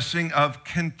true blessing of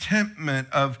contentment,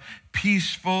 of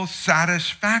peaceful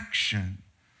satisfaction?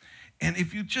 And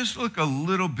if you just look a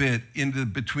little bit into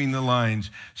between the lines,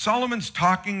 Solomon's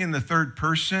talking in the third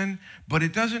person, but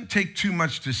it doesn't take too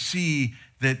much to see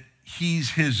that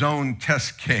he's his own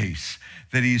test case,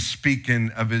 that he's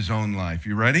speaking of his own life.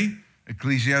 You ready?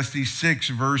 Ecclesiastes 6,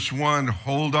 verse 1,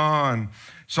 hold on.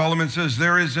 Solomon says,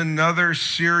 there is another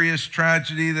serious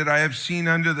tragedy that I have seen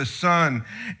under the sun,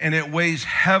 and it weighs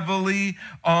heavily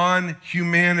on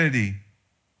humanity.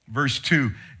 Verse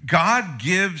 2, God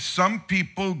gives some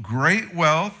people great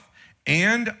wealth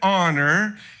and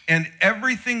honor and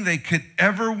everything they could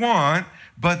ever want,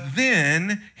 but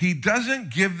then he doesn't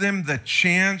give them the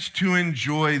chance to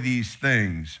enjoy these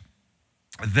things.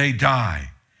 They die.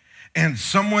 And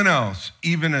someone else,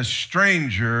 even a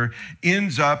stranger,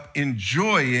 ends up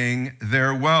enjoying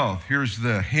their wealth. Here's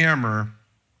the hammer.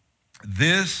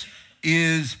 This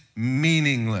is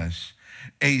meaningless,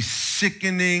 a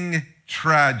sickening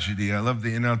tragedy. I love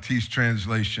the NLT's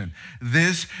translation.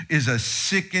 This is a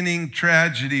sickening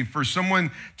tragedy for someone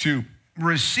to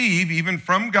receive, even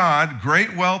from God,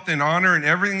 great wealth and honor and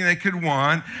everything they could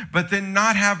want, but then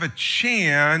not have a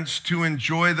chance to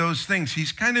enjoy those things.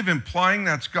 He's kind of implying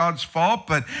that's God's fault,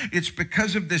 but it's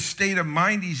because of this state of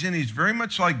mind he's in. He's very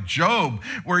much like Job,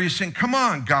 where he's saying, come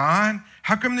on, God,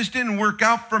 how come this didn't work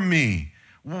out for me?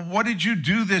 What did you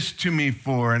do this to me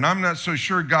for? And I'm not so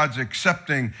sure God's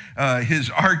accepting his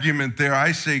argument there.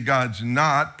 I say God's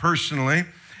not, personally.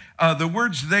 The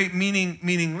words they,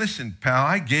 meaning, listen, pal,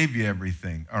 I gave you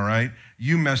everything, all right?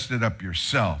 You messed it up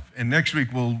yourself. And next week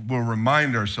we'll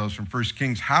remind ourselves from 1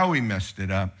 Kings how he messed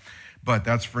it up, but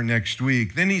that's for next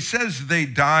week. Then he says they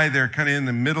die. They're kind of in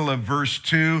the middle of verse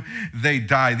 2. They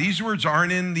die. These words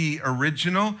aren't in the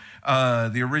original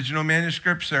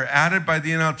manuscripts. They're added by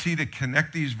the NLT to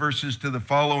connect these verses to the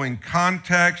following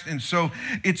context. And so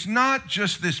it's not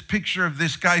just this picture of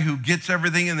this guy who gets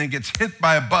everything and then gets hit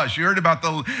by a bus. You heard about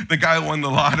the guy who won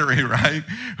the lottery, right?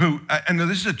 I know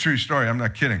this is a true story. I'm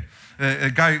not kidding.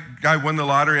 A guy won the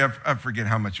lottery. I forget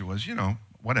how much it was.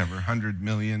 Whatever, 100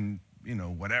 million,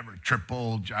 whatever,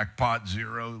 triple, jackpot,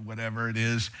 zero, whatever it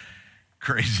is.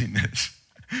 Craziness.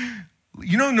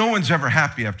 No one's ever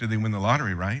happy after they win the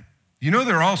lottery, right?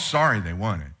 They're all sorry they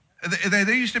won it.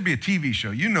 There used to be a TV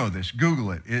show. You know this.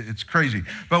 Google it. It's crazy.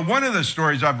 But one of the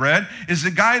stories I've read is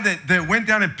the guy that went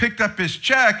down and picked up his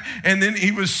check, and then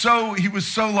he was so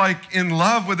like in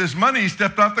love with his money, he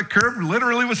stepped off the curb,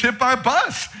 literally was hit by a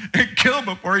bus and killed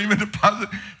before he even deposited.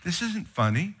 This isn't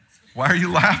funny. Why are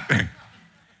you laughing?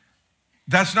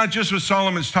 That's not just what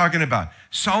Solomon's talking about.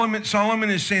 Solomon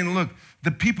is saying, look,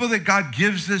 the people that God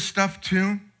gives this stuff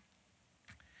to,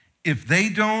 if they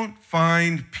don't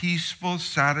find peaceful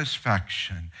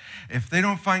satisfaction, if they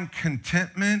don't find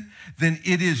contentment, then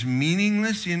it is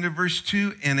meaningless, the end of verse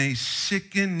 2, and a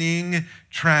sickening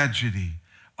tragedy.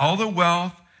 All the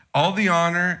wealth, all the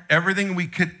honor, everything we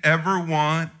could ever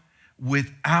want,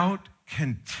 without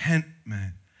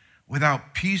contentment,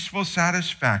 without peaceful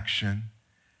satisfaction,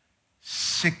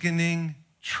 sickening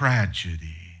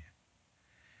tragedy.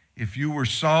 If you were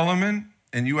Solomon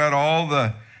and you had all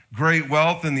the great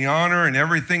wealth and the honor and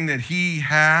everything that he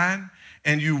had,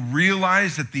 and you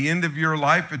realize at the end of your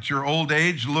life, at your old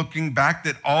age, looking back,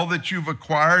 that all that you've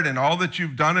acquired and all that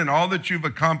you've done and all that you've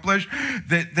accomplished,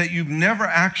 that you've never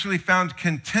actually found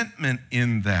contentment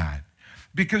in that.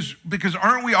 Because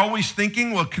aren't we always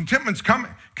thinking, well, contentment's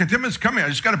coming. Contentment's coming. I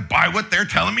just got to buy what they're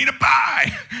telling me to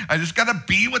buy. I just got to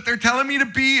be what they're telling me to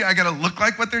be. I got to look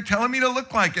like what they're telling me to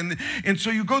look like. And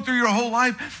so you go through your whole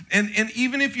life, and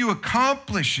even if you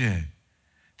accomplish it,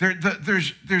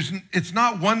 it's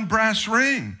not one brass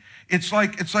ring. It's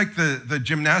like the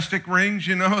gymnastic rings,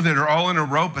 you know, that are all in a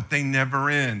row, but they never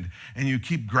end. And you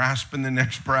keep grasping the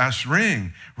next brass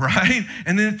ring, right?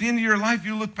 And then at the end of your life,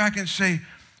 you look back and say,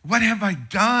 what have I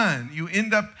done? You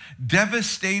end up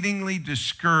devastatingly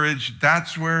discouraged.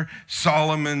 That's where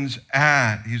Solomon's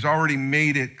at. He's already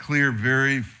made it clear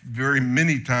very, very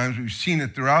many times. We've seen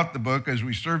it throughout the book as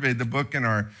we surveyed the book in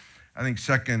our, I think,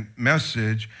 second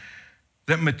message,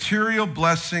 that material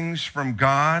blessings from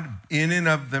God in and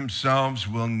of themselves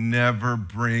will never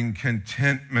bring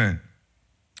contentment.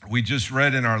 We just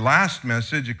read in our last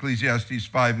message, Ecclesiastes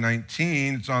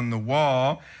 5:19, it's on the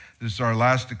wall. This is our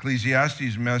last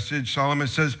Ecclesiastes message. Solomon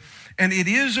says, and it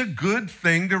is a good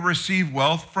thing to receive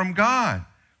wealth from God.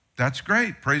 That's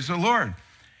great. Praise the Lord.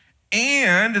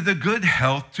 And the good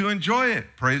health to enjoy it.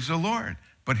 Praise the Lord.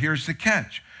 But here's the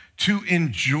catch. To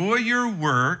enjoy your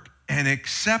work and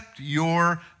accept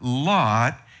your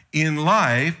lot in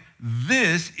life,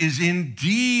 this is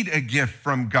indeed a gift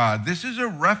from God. This is a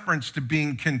reference to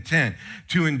being content,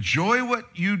 to enjoy what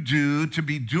you do, to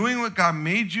be doing what God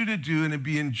made you to do and to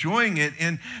be enjoying it.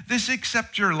 And this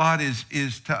accept your lot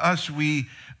is to us, we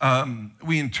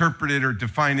interpret it or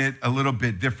define it a little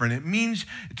bit different. It means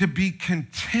to be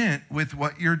content with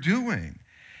what you're doing.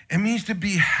 It means to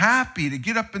be happy, to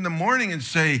get up in the morning and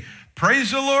say,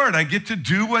 praise the Lord, I get to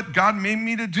do what God made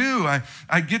me to do.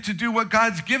 I get to do what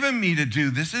God's given me to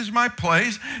do. This is my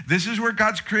place. This is where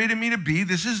God's created me to be.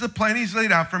 This is the plan he's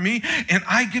laid out for me, and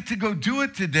I get to go do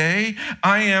it today.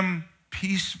 I am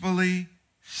peacefully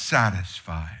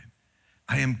satisfied.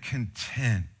 I am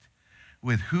content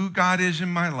with who God is in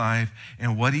my life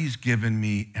and what he's given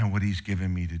me and what he's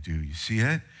given me to do. You see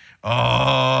it?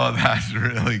 Oh, that's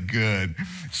really good.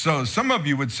 So some of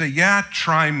you would say, yeah,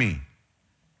 try me.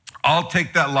 I'll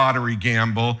take that lottery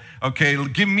gamble. Okay,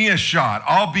 give me a shot.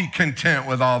 I'll be content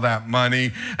with all that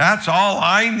money. That's all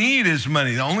I need is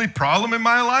money. The only problem in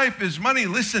my life is money.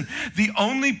 Listen, the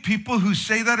only people who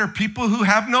say that are people who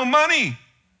have no money.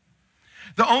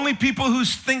 The only people who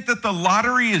think that the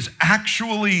lottery is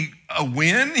actually a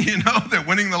win, you know, that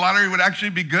winning the lottery would actually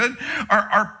be good,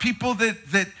 are people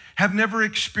that have never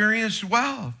experienced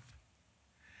wealth.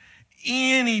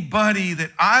 Anybody that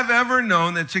I've ever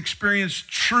known that's experienced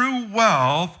true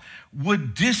wealth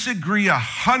would disagree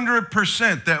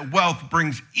 100% that wealth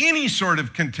brings any sort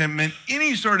of contentment,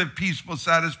 any sort of peaceful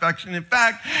satisfaction. In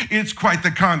fact, it's quite the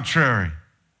contrary.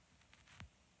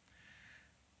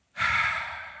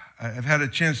 I've had a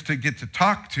chance to get to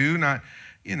talk to, not,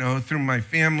 you know, through my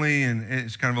family, and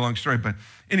it's kind of a long story, but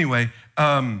anyway,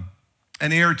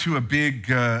 an heir to a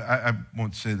big, I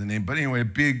won't say the name, but anyway, a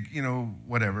big, you know,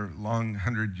 whatever, long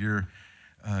 100-year,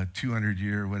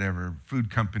 200-year, whatever,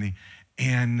 food company.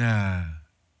 And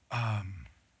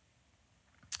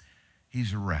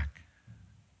he's a wreck.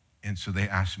 And so they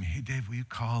asked me, hey, Dave, will you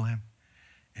call him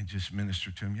and just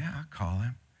minister to him? Yeah, I'll call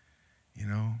him. You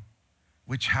know,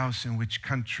 which house in which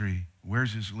country?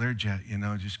 Where's his Learjet? You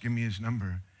know, just give me his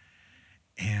number.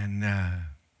 And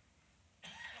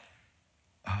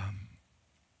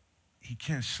he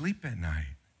can't sleep at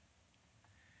night.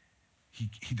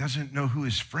 He doesn't know who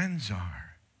his friends are.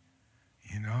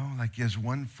 You know, like he has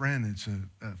one friend, it's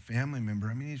a family member.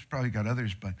 I mean, he's probably got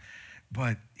others,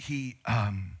 but he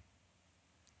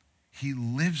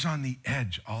lives on the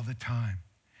edge all the time.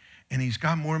 And he's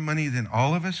got more money than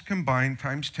all of us combined,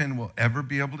 times 10, will ever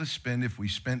be able to spend if we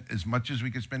spent as much as we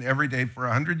could spend every day for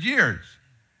 100 years.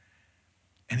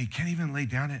 And he can't even lay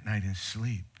down at night and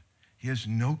sleep. He has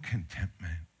no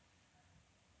contentment.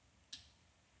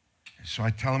 And so I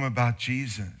tell him about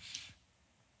Jesus.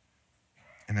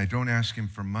 And I don't ask him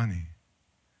for money,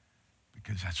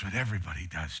 because that's what everybody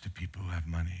does to people who have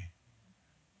money.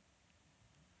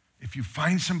 if you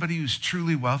find somebody who's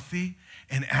truly wealthy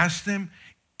and ask them,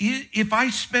 if I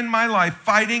spend my life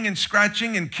fighting and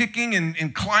scratching and kicking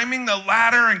and climbing the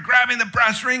ladder and grabbing the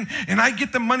brass ring and I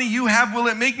get the money you have, will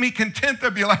it make me content?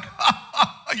 They'll be like,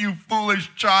 you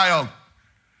foolish child.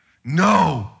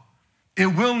 No, it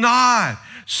will not.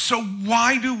 So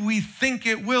why do we think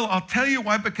it will? I'll tell you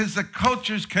why, because the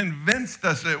culture's convinced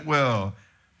us it will.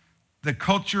 The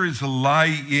culture is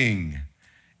lying.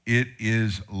 It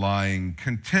is lying.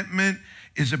 Contentment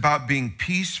is about being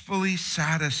peacefully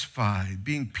satisfied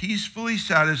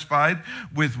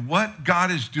with what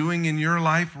God is doing in your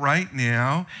life right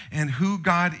now and who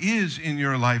God is in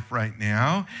your life right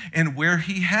now and where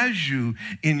he has you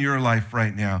in your life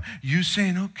right now. You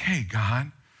saying, okay,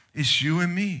 God, it's you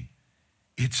and me.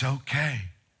 It's okay.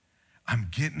 I'm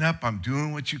getting up. I'm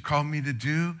doing what you called me to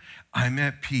do. I'm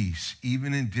at peace,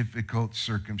 even in difficult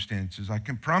circumstances. I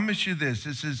can promise you this.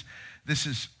 This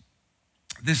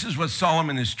is what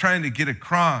Solomon is trying to get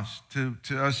across to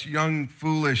us young,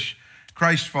 foolish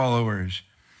Christ followers.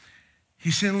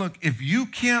 He's saying, look, if you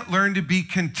can't learn to be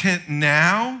content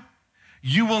now,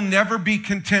 you will never be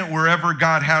content wherever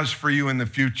God has for you in the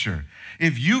future.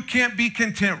 If you can't be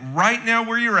content right now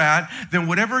where you're at, then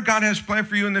whatever God has planned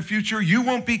for you in the future, you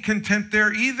won't be content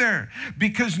there either.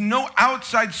 Because no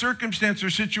outside circumstance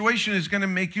or situation is going to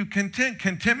make you content.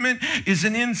 Contentment is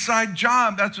an inside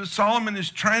job. That's what Solomon is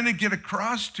trying to get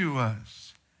across to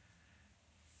us.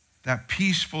 That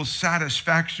peaceful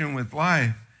satisfaction with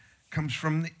life comes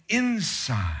from the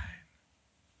inside.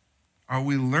 Are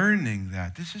we learning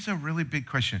that? This is a really big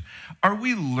question. Are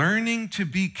we learning to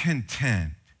be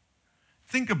content?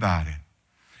 Think about it.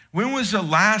 When was the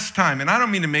last time, and I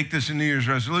don't mean to make this a New Year's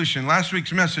resolution. Last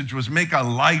week's message was make a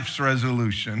life's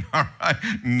resolution. All right,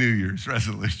 New Year's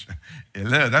resolution.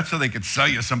 That's so they could sell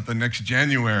you something next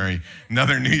January.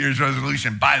 Another New Year's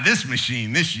resolution. Buy this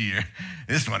machine this year.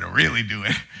 This one will really do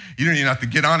it. You don't even have to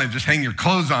get on it. Just hang your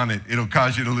clothes on it. It'll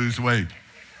cause you to lose weight.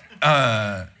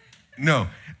 No.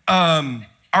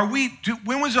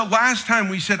 When was the last time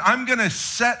we said, I'm going to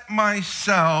set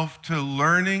myself to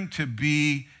learning to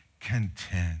be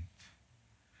content?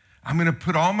 I'm going to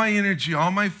put all my energy,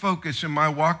 all my focus in my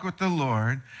walk with the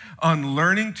Lord on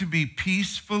learning to be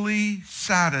peacefully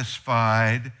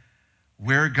satisfied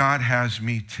where God has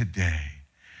me today.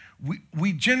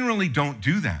 We generally don't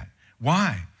do that.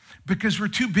 Why? Because we're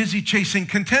too busy chasing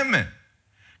contentment.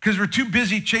 Because we're too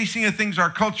busy chasing the things our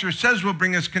culture says will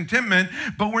bring us contentment,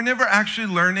 but we're never actually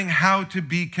learning how to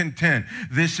be content.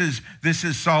 This is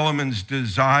Solomon's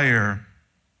desire.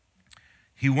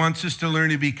 He wants us to learn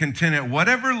to be content at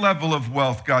whatever level of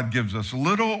wealth God gives us,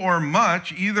 little or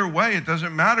much. Either way, it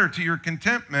doesn't matter to your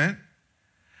contentment.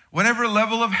 Whatever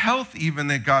level of health even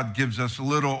that God gives us,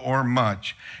 little or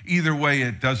much. Either way,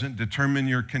 it doesn't determine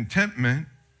your contentment.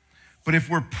 But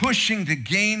if we're pushing to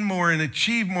gain more and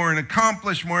achieve more and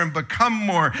accomplish more and become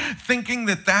more, thinking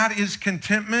that that is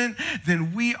contentment,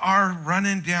 then we are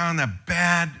running down a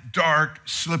bad, dark,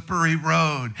 slippery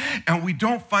road. And we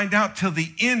don't find out till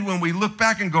the end when we look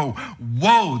back and go,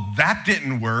 whoa, that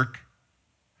didn't work.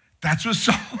 That's what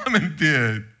Solomon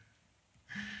did.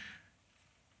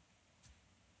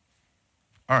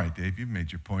 All right, Dave, you've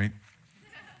made your point.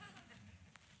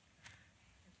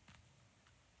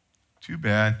 Too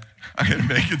bad. I'm going to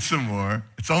make it some more.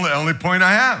 It's the only point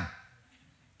I have.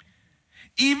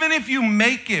 Even if you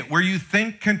make it where you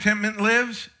think contentment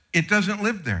lives, it doesn't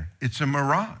live there. It's a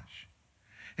mirage.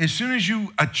 As soon as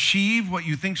you achieve what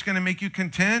you think is going to make you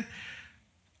content,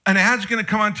 an ad's going to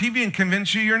come on TV and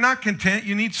convince you you're not content.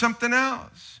 You need something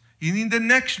else. You need the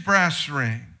next brass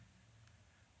ring.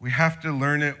 We have to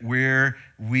learn it where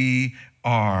we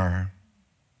are.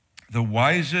 The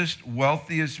wisest,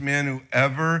 wealthiest man who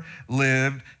ever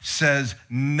lived says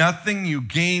nothing you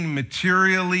gain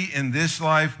materially in this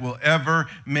life will ever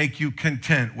make you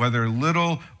content, whether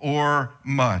little or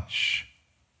much.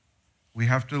 We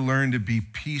have to learn to be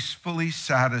peacefully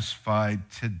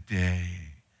satisfied today,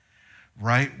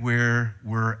 right where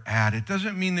we're at. It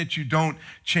doesn't mean that you don't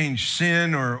change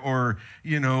sin or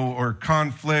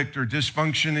conflict or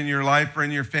dysfunction in your life or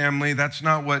in your family. That's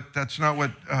not what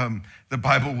the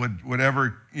Bible would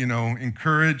ever,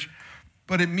 encourage.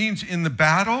 But it means in the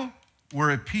battle,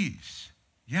 we're at peace.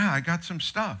 Yeah, I got some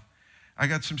stuff. I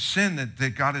got some sin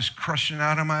that God is crushing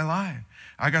out of my life.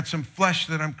 I got some flesh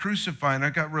that I'm crucifying.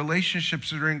 I got relationships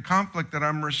that are in conflict that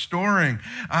I'm restoring.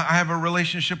 I have a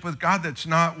relationship with God that's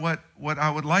not what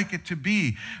I would like it to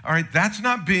be. All right, that's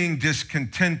not being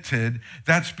discontented.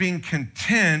 That's being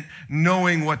content,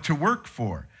 knowing what to work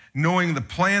for, knowing the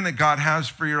plan that God has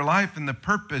for your life and the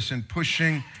purpose and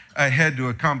pushing ahead to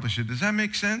accomplish it. Does that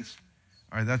make sense?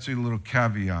 All right, that's a little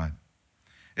caveat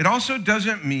It also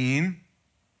doesn't mean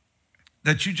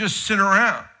that you just sit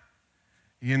around,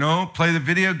 play the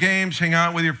video games, hang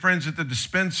out with your friends at the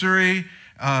dispensary.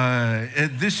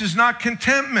 This is not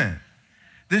contentment.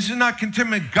 This is not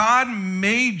contentment. God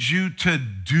made you to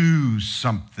do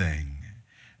something.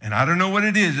 And I don't know what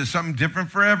it is. It's something different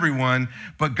for everyone.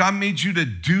 But God made you to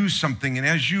do something. And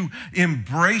as you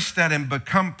embrace that and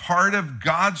become part of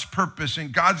God's purpose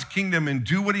and God's kingdom and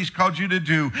do what he's called you to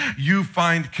do, you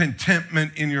find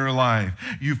contentment in your life.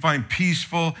 You find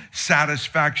peaceful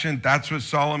satisfaction. That's what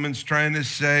Solomon's trying to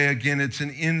say. Again, it's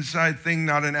an inside thing,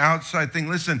 not an outside thing.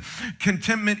 Listen,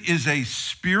 contentment is a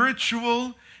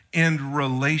spiritual and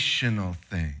relational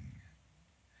thing.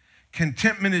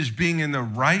 Contentment is being in the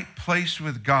right place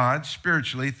with God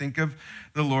spiritually. Think of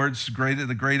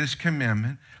the greatest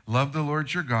commandment. Love the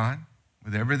Lord your God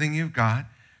with everything you've got.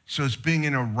 So it's being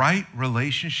in a right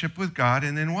relationship with God.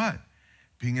 And then what?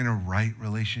 Being in a right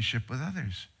relationship with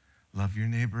others. Love your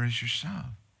neighbor as yourself.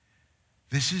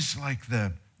 This is like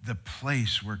the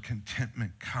place where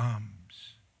contentment comes.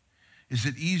 Is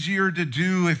it easier to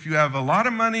do if you have a lot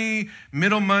of money,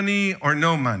 middle money, or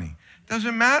no money?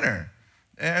 Doesn't matter.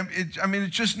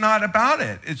 It's just not about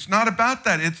it. It's not about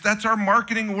that. That's our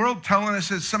marketing world telling us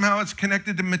that somehow it's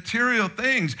connected to material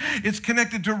things. It's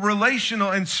connected to relational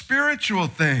and spiritual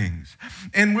things.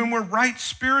 And when we're right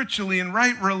spiritually and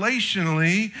right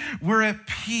relationally, we're at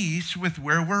peace with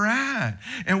where we're at.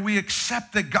 And we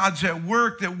accept that God's at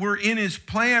work, that we're in his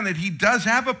plan, that he does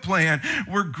have a plan.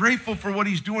 We're grateful for what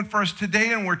he's doing for us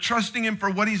today, and we're trusting him for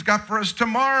what he's got for us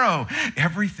tomorrow.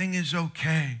 Everything is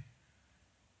okay.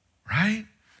 Right?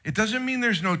 It doesn't mean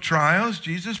there's no trials.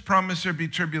 Jesus promised there'd be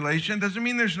tribulation. It doesn't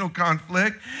mean there's no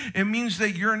conflict. It means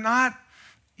that you're not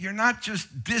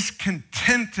just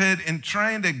discontented and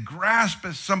trying to grasp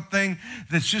at something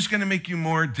that's just going to make you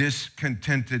more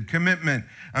discontented. Contentment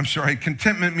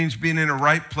means being in a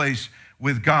right place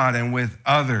with God and with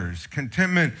others.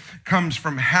 Contentment comes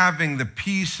from having the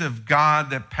peace of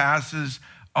God that passes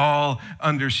all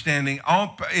understanding.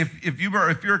 If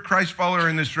you're a Christ follower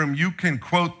in this room, you can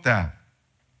quote that.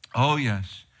 Oh,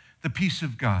 yes, the peace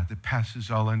of God that passes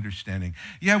all understanding.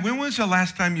 Yeah, when was the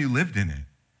last time you lived in it?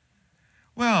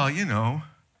 Well,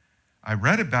 I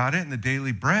read about it in the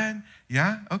Daily Bread.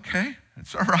 Yeah, okay,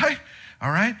 that's all right.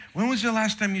 All right. When was the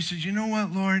last time you said, you know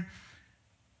what, Lord?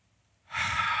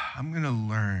 I'm going to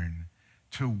learn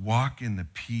to walk in the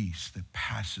peace that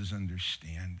passes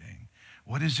understanding.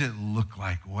 What does it look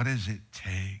like? What does it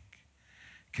take?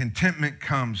 Contentment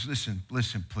comes, listen,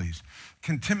 please.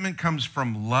 Contentment comes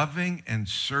from loving and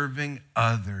serving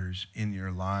others in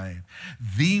your life.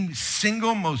 The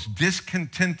single most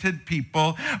discontented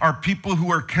people are people who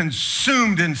are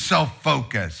consumed in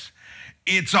self-focus.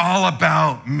 It's all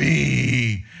about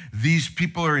me. These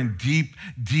people are in deep,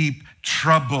 deep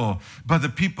trouble. But the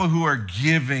people who are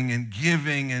giving and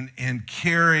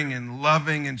caring and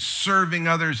loving and serving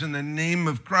others in the name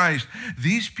of Christ,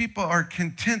 these people are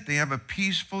content. They have a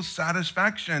peaceful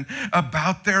satisfaction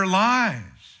about their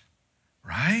lives,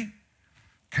 right?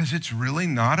 Because it's really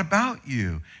not about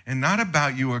you and not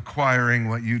about you acquiring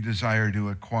what you desire to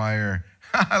acquire.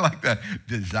 I like that.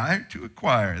 Desire to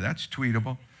acquire. That's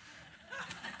tweetable.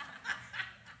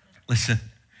 Listen.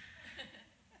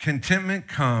 Contentment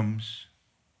comes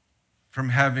from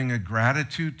having a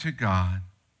gratitude to God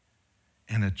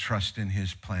and a trust in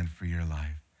his plan for your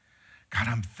life. God,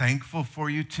 I'm thankful for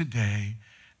you today.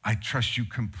 I trust you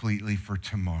completely for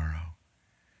tomorrow.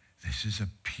 This is a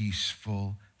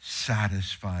peaceful,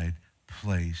 satisfied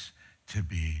place to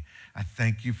be. I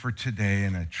thank you for today,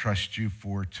 and I trust you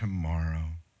for tomorrow.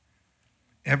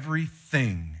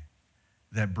 Everything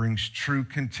that brings true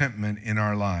contentment in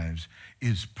our lives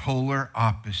is polar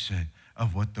opposite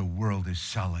of what the world is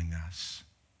selling us.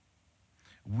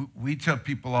 We tell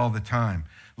people all the time,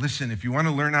 listen, if you want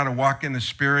to learn how to walk in the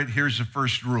Spirit, here's the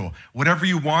first rule. Whatever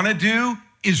you want to do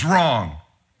is wrong.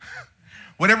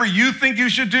 Whatever you think you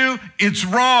should do, it's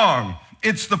wrong.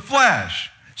 It's the flesh.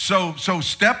 So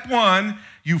step one,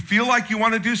 you feel like you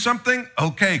want to do something?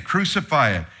 Okay,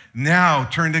 crucify it. Now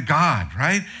turn to God,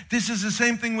 right? This is the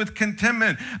same thing with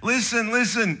contentment. Listen,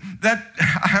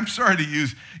 I'm sorry to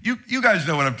use, you guys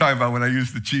know what I'm talking about when I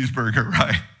use the cheeseburger,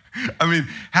 right? I mean,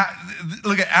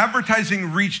 look at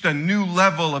advertising reached a new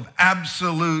level of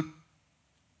absolute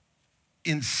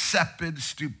insipid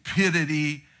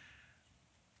stupidity,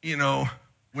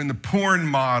 when the porn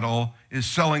model is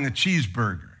selling a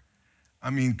cheeseburger.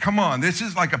 I mean, come on, this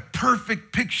is like a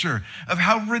perfect picture of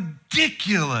how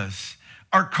ridiculous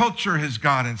our culture has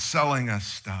got in selling us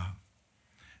stuff.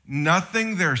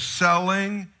 Nothing they're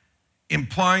selling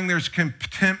implying there's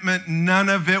contentment. None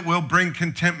of it will bring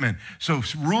contentment. So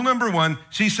rule number one,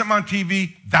 see something on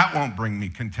TV, that won't bring me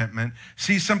contentment.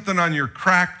 See something on your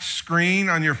cracked screen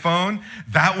on your phone,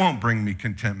 that won't bring me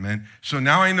contentment. So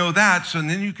now I know that. So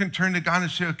then you can turn to God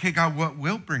and say, okay, God, what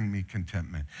will bring me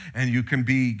contentment? And you can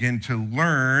begin to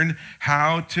learn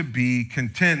how to be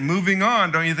content. Moving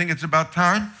on, don't you think it's about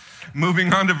time?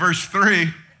 Moving on to verse 3.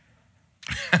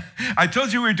 I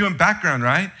told you we were doing background,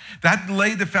 right? That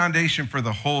laid the foundation for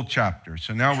the whole chapter.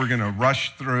 So now we're going to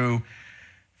rush through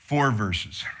 4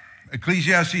 verses.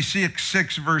 Ecclesiastes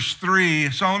 6 verse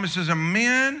 3, Solomon says, a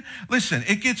man, listen,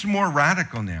 it gets more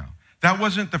radical now. That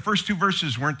wasn't, the first 2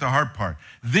 verses weren't the hard part.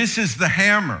 This is the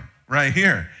hammer right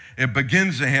here. It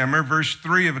begins the hammer. Verse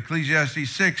 3 of Ecclesiastes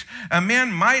 6, a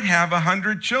man might have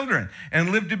 100 children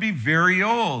and live to be very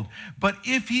old. But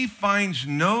if he finds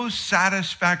no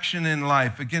satisfaction in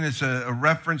life, again, it's a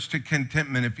reference to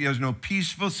contentment. If he has no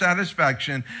peaceful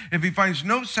satisfaction, if he finds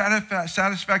no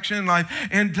satisfaction in life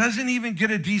and doesn't even get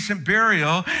a decent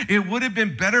burial, it would have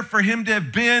been better for him to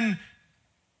have been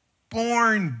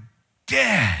born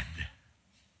dead.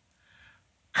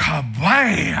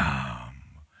 Kabam!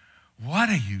 What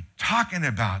are you talking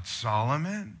about,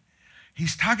 Solomon?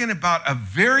 He's talking about a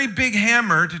very big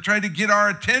hammer to try to get our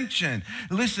attention.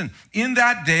 Listen, in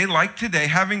that day, like today,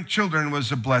 having children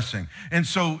was a blessing. And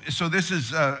so this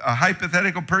is a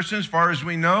hypothetical person as far as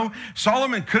we know.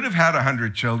 Solomon could have had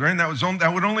 100 children.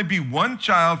 That would only be 1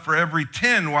 child for every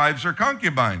 10 wives or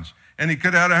concubines. And he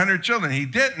could have had 100 children. He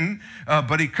didn't,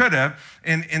 but he could have.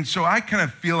 And so I kind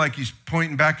of feel like he's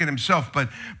pointing back at himself. But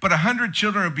 100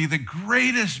 children would be the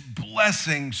greatest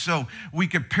blessing. So we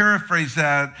could paraphrase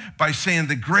that by saying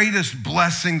the greatest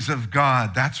blessings of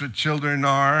God. That's what children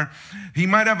are. He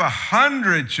might have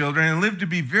 100 children and live to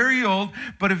be very old.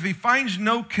 But if he finds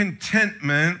no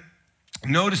contentment,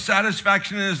 no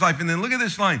satisfaction in his life. And then look at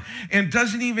this line, and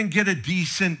doesn't even get a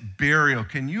decent burial.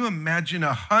 Can you imagine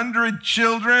 100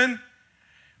 children?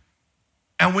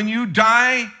 And when you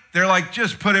die, they're like,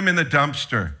 just put him in the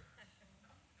dumpster.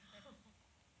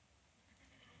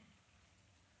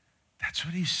 That's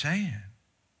what he's saying.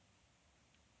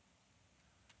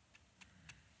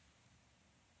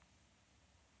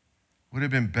 Would have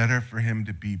been better for him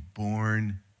to be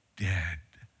born dead.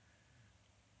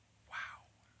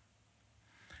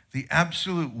 The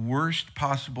absolute worst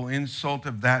possible insult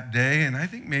of that day, and I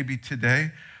think maybe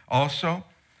today also,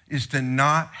 is to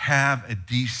not have a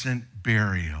decent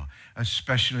burial,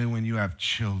 especially when you have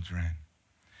children.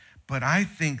 But I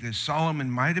think that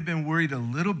Solomon might have been worried a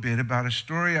little bit about a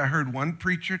story I heard one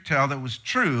preacher tell that was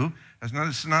true. It's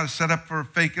not a setup for a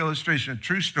fake illustration, a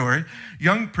true story.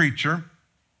 Young preacher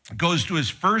goes to his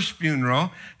first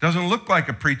funeral, doesn't look like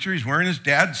a preacher. He's wearing his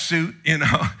dad's suit, you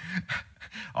know.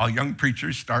 All young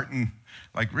preachers starting,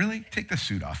 like, really? Take the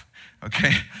suit off,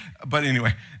 okay? But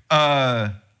anyway,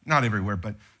 not everywhere,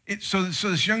 but so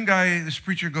this young guy, this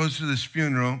preacher goes to this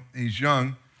funeral. He's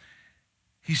young.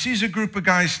 He sees a group of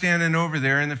guys standing over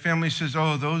there, and the family says,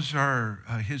 oh, those are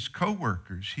his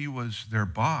co-workers. He was their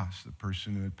boss, the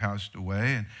person who had passed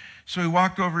away. And so he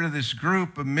walked over to this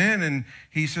group of men, and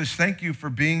he says, thank you for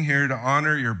being here to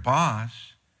honor your boss.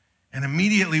 And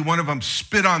immediately one of them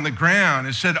spit on the ground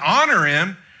and said, honor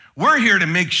him. We're here to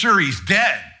make sure he's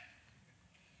dead.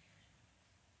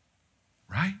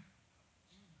 Right?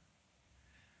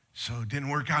 So it didn't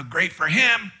work out great for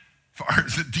him as far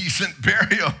as a decent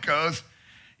burial goes.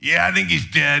 Yeah, I think he's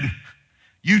dead.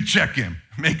 You check him.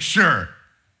 Make sure.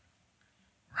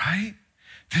 Right?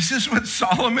 This is what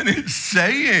Solomon is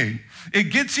saying.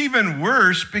 It gets even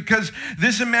worse because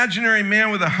this imaginary man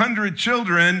with 100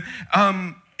 children,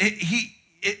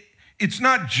 it's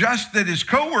not just that his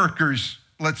coworkers,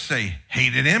 let's say,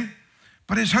 hated him,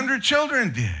 but his 100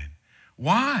 children did.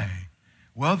 Why?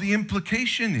 Well, the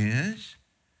implication is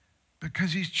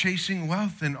because he's chasing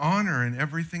wealth and honor and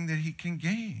everything that he can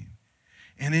gain.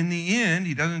 And in the end,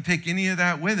 he doesn't take any of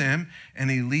that with him, and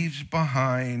he leaves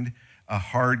behind a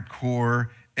hardcore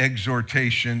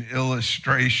exhortation,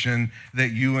 illustration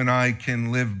that you and I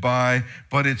can live by,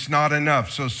 but it's not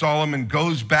enough. So Solomon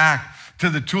goes back to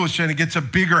the tool shed and gets a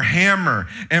bigger hammer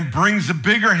and brings a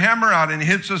bigger hammer out and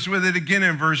hits us with it again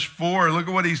in verse 4. Look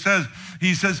at what he says.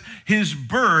 He says, his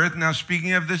birth, now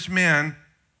speaking of this man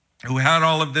who had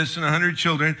all of this and 100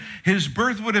 children, his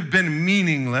birth would have been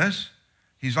meaningless.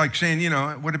 He's like saying,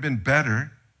 it would have been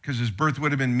better because his birth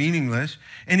would have been meaningless.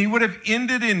 And he would have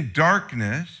ended in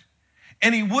darkness.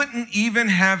 and he wouldn't even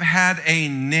have had a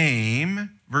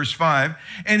name, verse 5,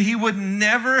 and he would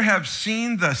never have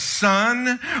seen the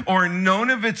sun or known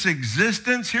of its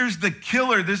existence. Here's the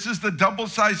killer. This is the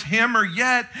double-sized hammer.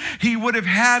 Yet he would have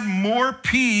had more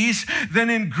peace than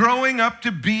in growing up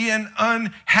to be an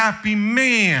unhappy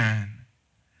man.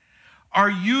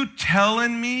 Are you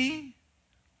telling me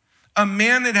a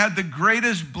man that had the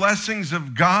greatest blessings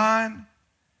of God,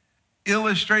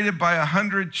 illustrated by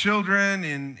 100 children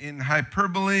in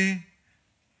hyperbole,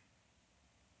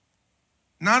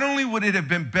 not only would it have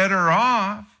been better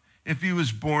off if he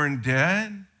was born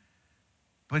dead,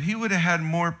 but he would have had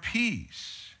more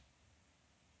peace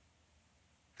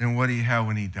than what he had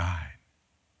when he died?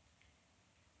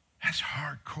 That's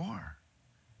hardcore.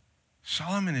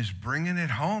 Solomon is bringing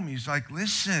it home. He's like,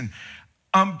 listen,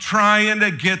 I'm trying to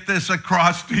get this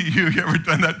across to you. You ever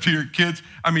done that to your kids?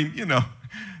 I mean,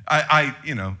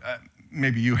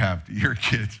 maybe you have to your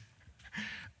kids,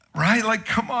 right? Like,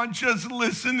 come on, just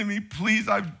listen to me, please.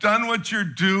 I've done what you're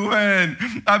doing.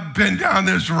 I've been down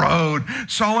this road.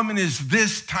 Solomon is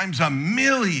this times a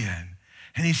million.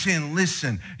 And he's saying,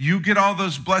 listen, you get all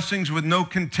those blessings with no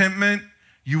contentment,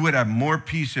 you would have more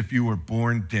peace if you were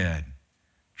born dead.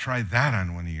 Try that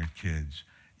on one of your kids.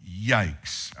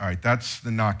 Yikes. All right, that's the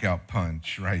knockout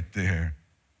punch right there.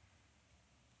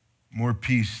 More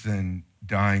peace than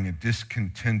dying a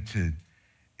discontented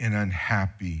and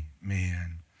unhappy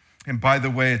man. And by the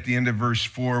way, at the end of verse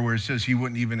 4, where it says he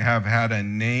wouldn't even have had a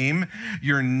name,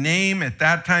 your name at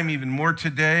that time, even more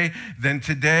today than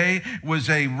today, was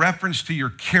a reference to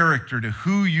your character, to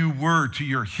who you were, to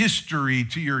your history,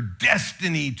 to your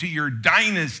destiny, to your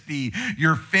dynasty,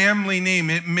 your family name.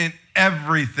 It meant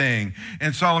everything.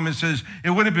 And Solomon says,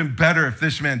 it would have been better if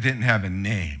this man didn't have a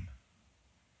name.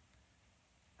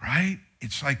 Right?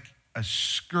 It's like a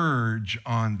scourge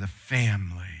on the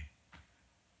family.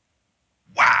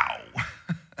 Wow.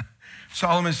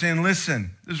 Solomon's saying,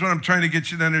 listen, this is what I'm trying to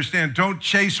get you to understand. Don't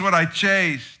chase what I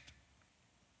chased.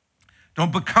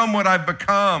 Don't become what I've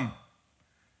become.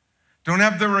 Don't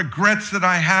have the regrets that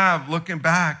I have looking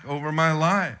back over my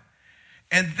life.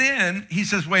 And then he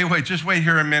says, wait, just wait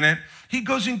here a minute. He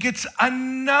goes and gets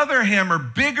another hammer,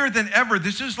 bigger than ever.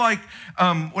 This is like,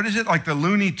 like the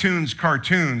Looney Tunes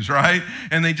cartoons, right?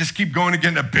 And they just keep going and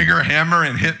getting a bigger hammer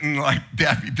and hitting like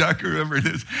Daffy Duck or whoever it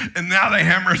is. And now the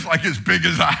hammer is like as big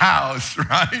as a house,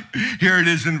 right? Here it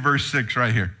is in verse 6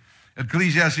 right here.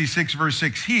 Ecclesiastes 6, verse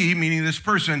 6, he, meaning this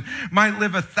person, might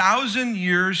live 1,000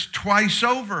 years twice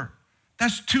over.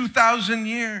 That's 2,000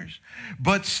 years,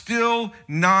 but still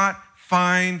not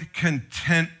find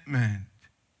contentment.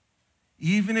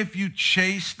 Even if you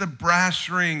chase the brass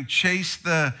ring, chase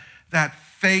that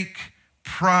fake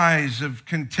prize of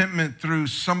contentment through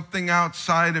something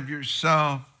outside of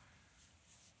yourself,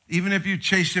 even if you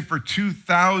chase it for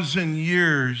 2,000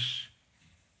 years,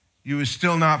 you will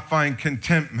still not find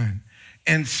contentment.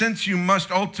 And since you must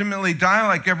ultimately die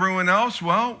like everyone else,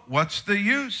 well, what's the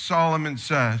use, Solomon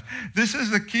says. This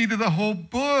is the key to the whole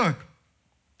book.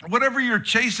 Whatever you're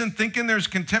chasing, thinking there's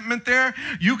contentment there,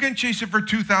 you can chase it for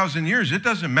 2,000 years. It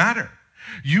doesn't matter.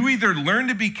 You either learn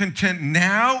to be content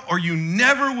now or you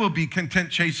never will be content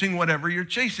chasing whatever you're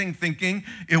chasing, thinking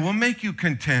it will make you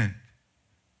content.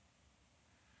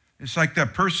 It's like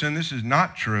that person, this is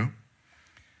not true,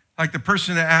 like the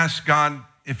person that asked God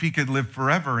if he could live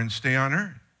forever and stay on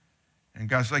earth. And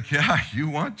God's like, yeah, you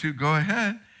want to, go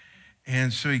ahead.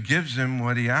 And so he gives him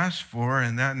what he asked for,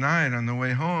 and that night on the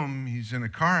way home, he's in a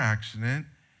car accident,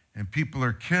 and people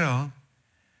are killed,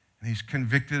 and he's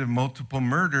convicted of multiple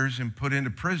murders and put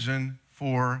into prison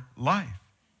for life.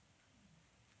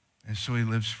 And so he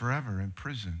lives forever in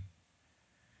prison.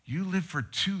 You live for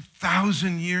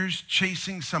 2,000 years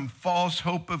chasing some false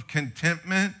hope of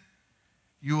contentment,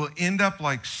 you will end up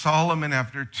like Solomon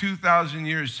after 2,000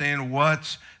 years saying,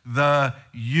 what's the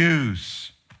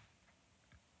use?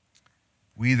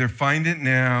 We either find it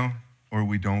now or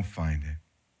we don't find it.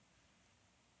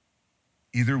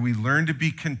 Either we learn to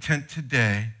be content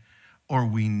today or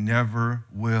we never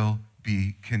will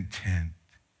be content.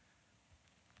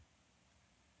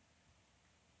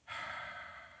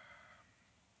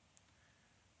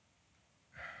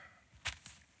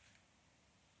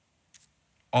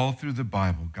 All through the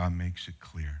Bible, God makes it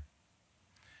clear.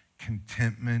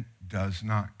 Contentment does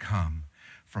not come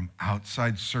from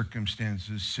outside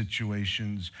circumstances,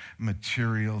 situations,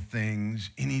 material things,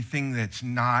 anything that's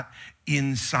not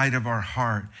inside of our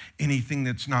heart. Anything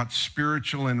that's not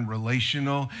spiritual and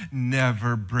relational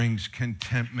never brings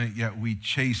contentment, yet we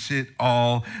chase it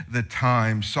all the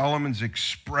time. Solomon's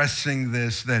expressing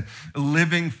this, that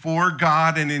living for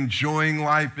God and enjoying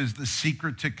life is the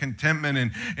secret to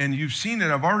contentment. And you've seen it.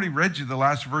 I've already read you the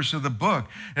last verse of the book.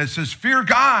 It says, fear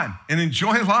God and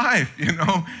enjoy life,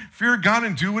 Fear God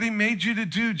and do what he made you to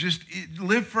do. Just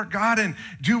live for God and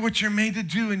do what you're made to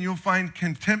do, and you'll find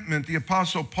contentment. The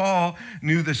Apostle Paul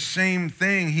knew the same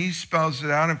thing. He spells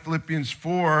it out in Philippians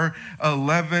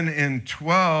 4:11 and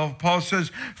 12. Paul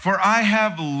says, for I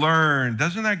have learned.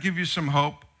 Doesn't that give you some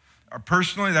hope?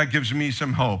 Personally, that gives me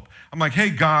some hope. I'm like,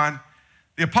 hey, God,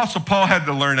 the Apostle Paul had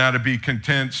to learn how to be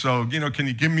content, so, can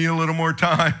you give me a little more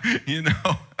time?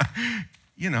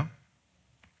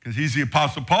 Because he's the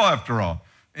Apostle Paul after all.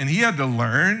 And he had to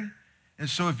learn. And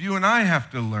so if you and I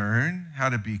have to learn how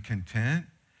to be content,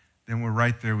 then we're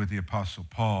right there with the Apostle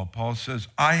Paul. Paul says,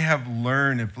 I have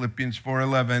learned, in Philippians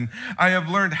 4:11, I have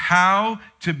learned how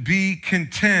to be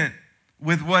content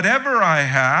with whatever I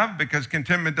have, because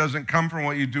contentment doesn't come from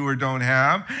what you do or don't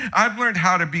have. I've learned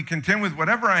how to be content with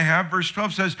whatever I have. Verse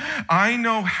 12 says, I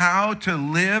know how to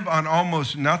live on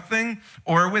almost nothing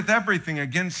or with everything.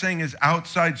 Again, saying his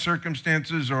outside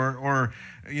circumstances or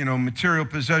material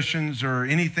possessions or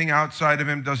anything outside of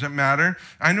him doesn't matter.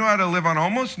 I know how to live on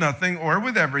almost nothing or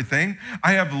with everything.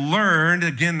 I have learned,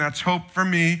 again, that's hope for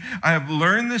me. I have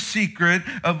learned the secret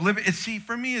of living. See,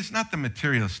 for me, it's not the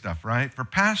material stuff, right? For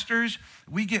pastors,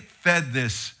 we get fed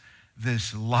this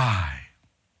lie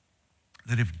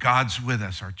that if God's with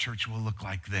us, our church will look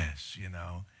like this,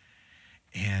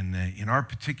 And in our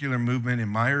particular movement, in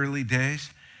my early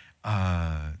days,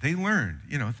 they learned,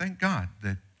 thank God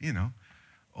that,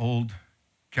 old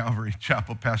Calvary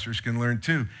Chapel pastors can learn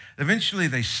too. Eventually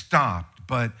they stopped,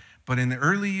 but in the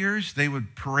early years, they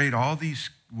would parade all these,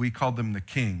 we called them the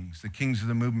kings of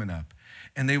the movement up.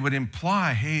 And they would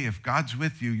imply, hey, if God's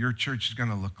with you, your church is going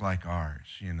to look like ours,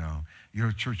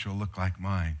 Your church will look like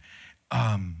mine.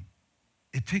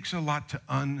 It takes a lot to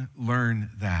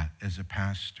unlearn that as a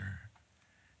pastor.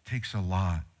 It takes a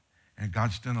lot. And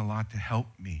God's done a lot to help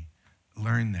me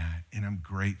learn that, and I'm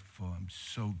grateful. I'm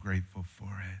so grateful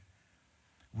for it.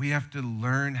 We have to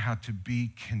learn how to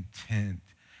be content,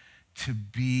 to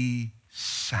be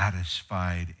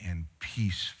satisfied and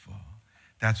peaceful.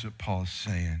 That's what Paul's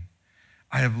saying.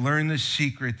 I have learned the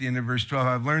secret, at the end of verse 12,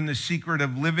 I've learned the secret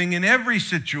of living in every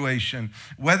situation,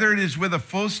 whether it is with a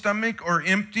full stomach or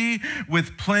empty,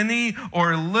 with plenty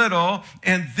or little.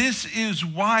 And this is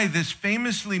why this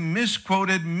famously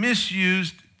misquoted,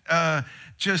 misused,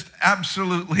 just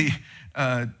absolutely,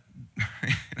 whatever.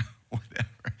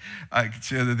 I could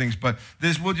say other things, but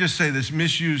we'll just say this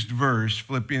misused verse,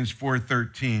 Philippians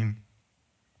 4:13.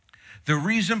 The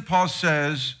reason Paul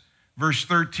says, verse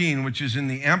 13, which is in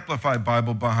the Amplified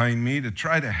Bible behind me, to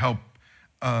try to help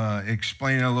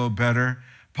explain it a little better,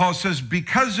 Paul says,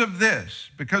 because of this.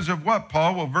 Because of what,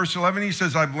 Paul? Well, verse 11, he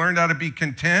says, I've learned how to be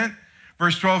content.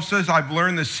 Verse 12 says, I've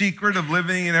learned the secret of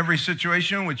living in every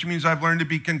situation, which means I've learned to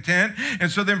be content.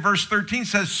 And so then verse 13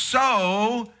 says,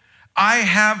 so I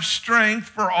have strength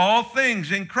for all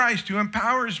things in Christ who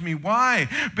empowers me. Why?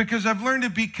 Because I've learned to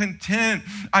be content.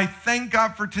 I thank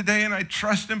God for today and I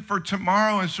trust him for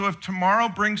tomorrow. And so if tomorrow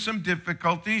brings some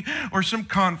difficulty or some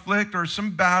conflict or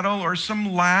some battle or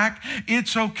some lack,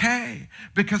 it's okay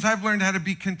because I've learned how to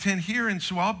be content here, and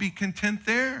so I'll be content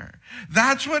there.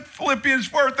 That's what Philippians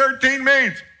 4:13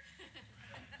 means.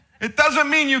 It doesn't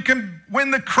mean you can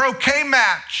win the croquet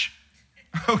match,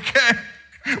 okay?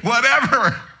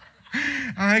 Whatever.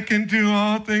 I can do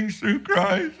all things through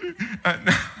Christ.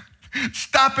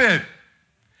 Stop it.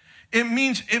 It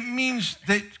means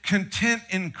that content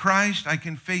in Christ, I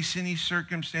can face any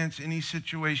circumstance, any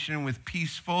situation with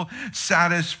peaceful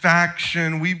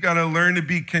satisfaction. We've got to learn to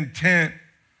be content.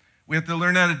 We have to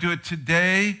learn how to do it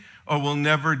today or we'll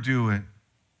never do it.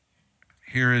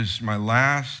 Here is my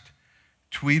last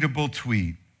tweetable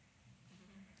tweet.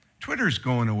 Twitter's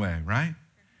going away, right?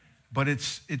 But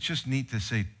it's just neat to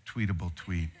say tweetable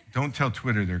tweet. Don't tell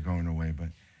Twitter they're going away, but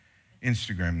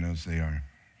Instagram knows they are.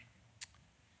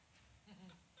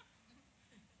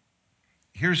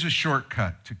 Here's a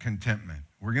shortcut to contentment.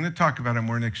 We're going to talk about it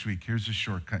more next week. Here's a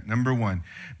shortcut. Number one,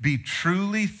 be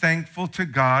truly thankful to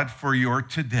God for your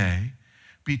today.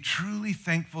 Be truly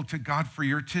thankful to God for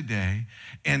your today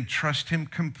and trust him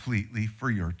completely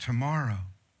for your tomorrow.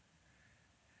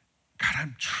 God,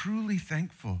 I'm truly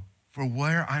thankful for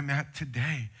where I'm at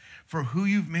today, for who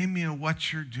you've made me and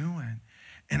what you're doing.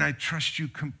 And I trust you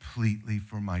completely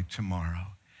for my tomorrow.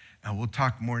 And we'll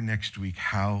talk more next week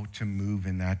how to move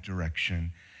in that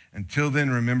direction Until then,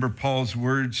 remember Paul's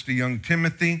words to young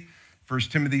Timothy,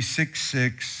 1 Timothy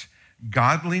 6:6,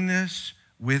 godliness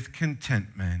with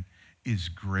contentment is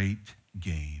great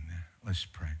gain. Let's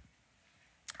pray.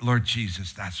 Lord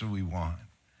Jesus, that's what we want.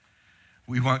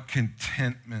 We want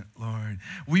contentment, Lord.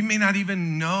 We may not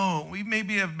even know. We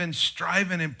maybe have been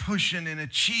striving and pushing and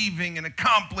achieving and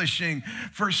accomplishing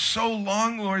for so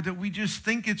long, Lord, that we just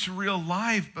think it's real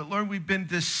life. But Lord, we've been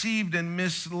deceived and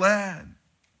misled.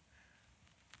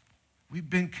 We've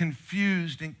been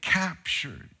confused and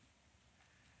captured.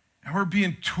 And we're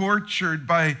being tortured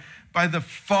by the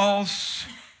false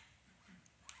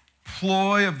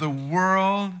ploy of the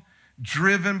world,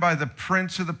 driven by the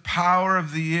prince of the power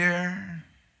of the air.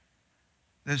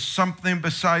 There's something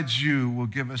besides you will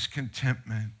give us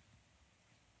contentment.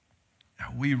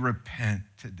 Now we repent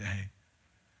today.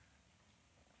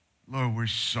 Lord, we're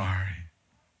sorry.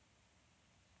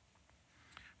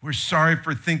 We're sorry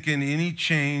for thinking any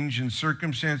change in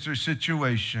circumstance or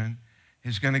situation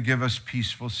is going to give us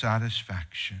peaceful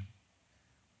satisfaction.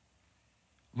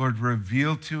 Lord,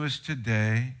 reveal to us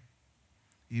today,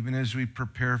 even as we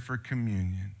prepare for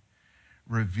communion,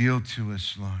 reveal to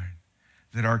us, Lord,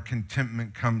 that our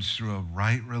contentment comes through a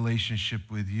right relationship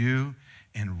with you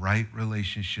and right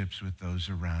relationships with those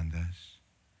around us.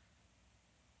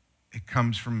 It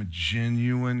comes from a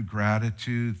genuine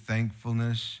gratitude,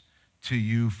 thankfulness to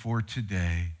you for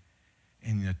today,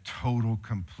 and a total,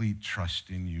 complete trust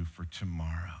in you for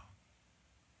tomorrow.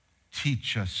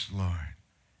 Teach us, Lord.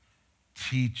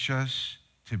 Teach us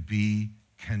to be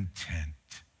content.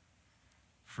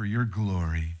 For your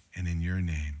glory and in your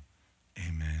name,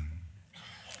 amen.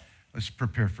 Let's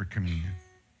prepare for communion.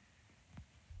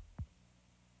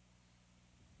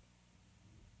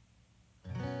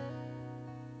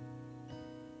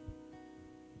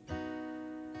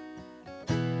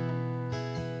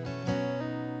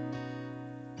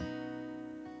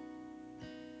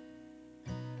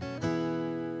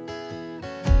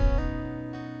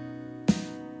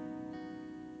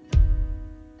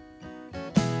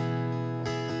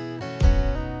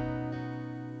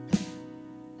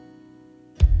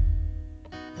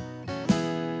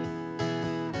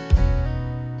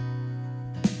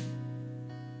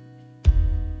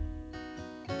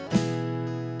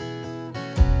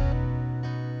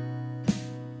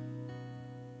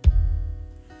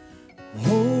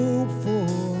 Hope for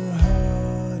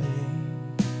heartache,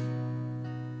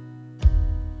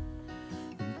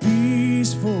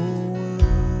 peace for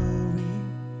worry,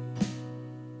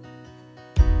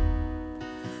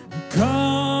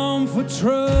 calm for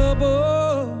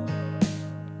trouble,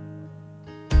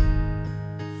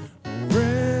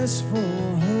 rest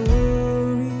for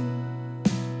hurry.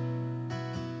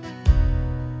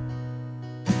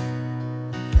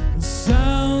 It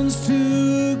sounds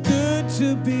too good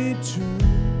to be true,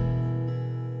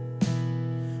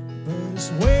 but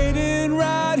it's waiting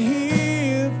right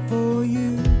here for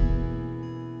you.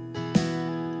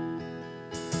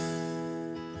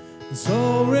 It's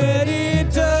already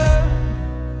done.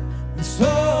 It's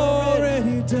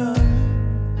already done.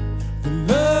 The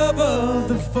love of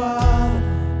the Father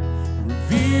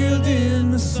revealed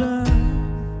in the Son.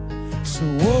 So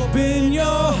open your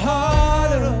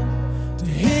heart up to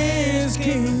His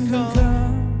kingdom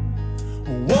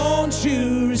come. Won't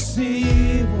you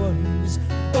receive what He's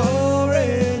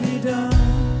already done?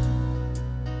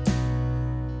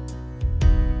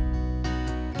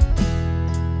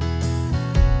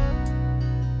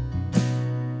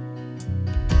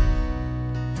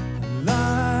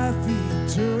 Life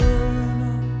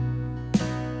eternal,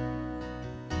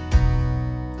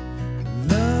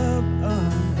 love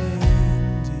unending.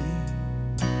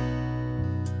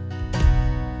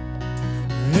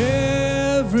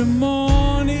 Every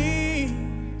morning,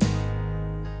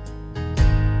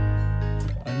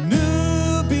 a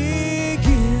new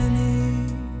beginning.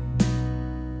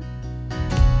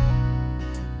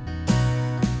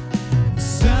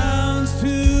 Sounds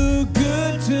too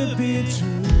good to be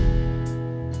true,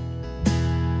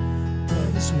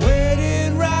 but it's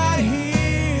waiting right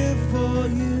here for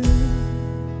you.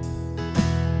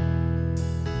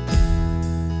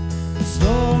 It's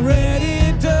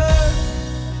already done.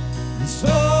 It's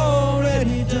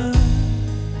already done.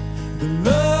 The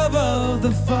love of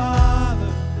the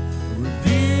Father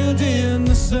revealed in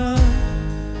the Son.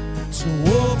 So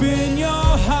open your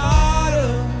heart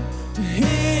up to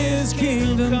His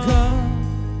kingdom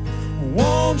come.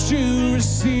 Won't you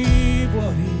receive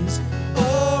what He's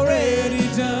already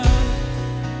done?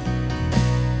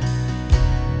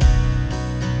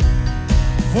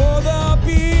 For the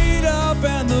beat up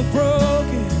and the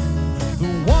broken,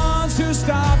 the ones who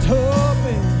stopped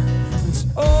hoping, it's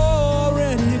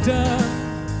already done.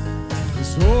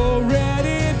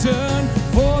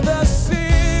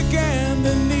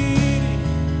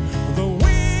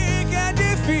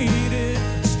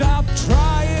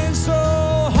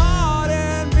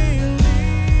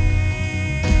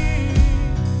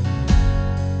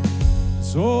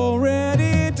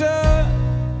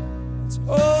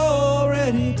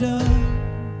 already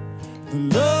done.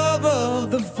 The love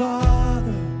of the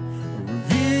Father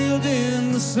revealed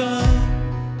in the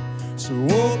Son. So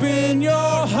open your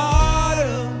heart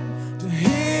up to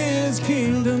His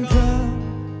kingdom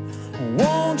come.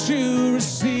 Won't you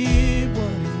receive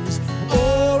what He's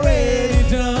already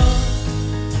done?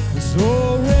 It's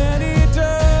already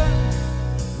done.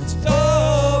 It's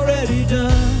already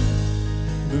done.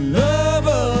 The love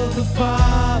of the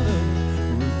Father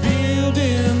revealed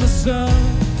in the Son.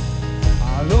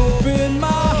 I'll open my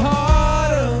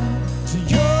heart up to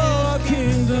your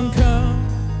kingdom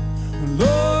come.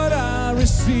 Lord, I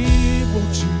receive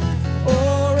what you've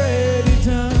already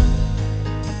done.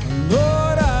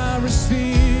 Lord, I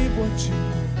receive what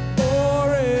you've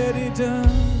already done.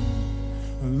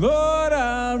 Lord,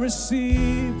 I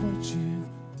receive what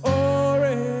you've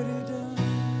already done.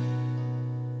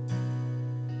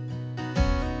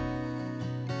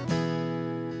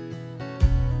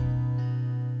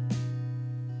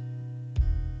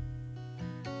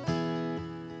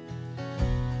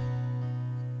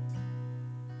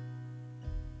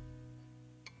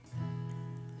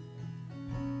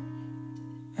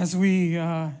 As we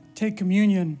take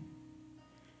communion,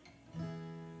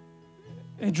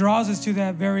 it draws us to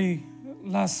that very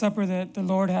Last Supper that the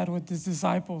Lord had with His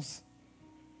disciples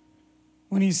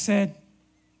when He said,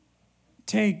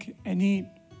 "Take and eat,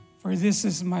 for this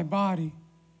is my body.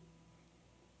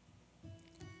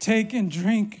 Take and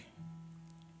drink,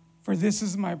 for this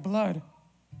is my blood."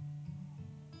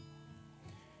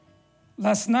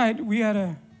 Last night, we had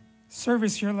a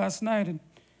service here last night, and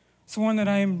it's one that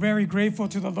I am very grateful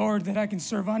to the Lord that I can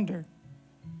serve under.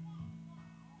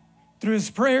 Through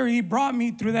His prayer, He brought me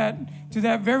through to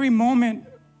that very moment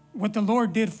what the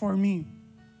Lord did for me.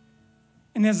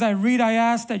 And as I read, I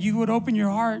ask that you would open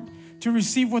your heart to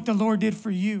receive what the Lord did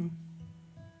for you.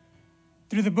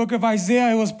 Through the book of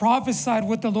Isaiah, it was prophesied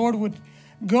what the Lord would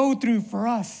go through for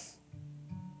us.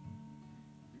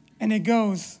 And it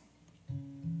goes,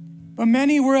 "But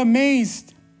many were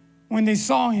amazed when they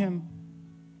saw Him.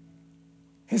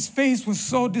 His face was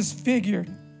so disfigured.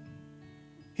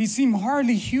 He seemed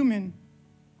hardly human.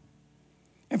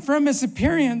 And from His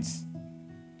appearance,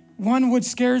 one would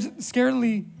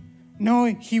scarcely know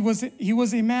he was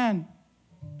a man.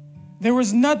 There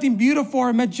was nothing beautiful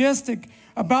or majestic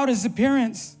about His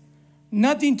appearance,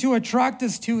 nothing to attract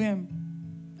us to Him.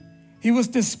 He was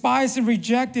despised and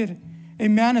rejected, a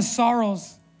man of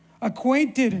sorrows,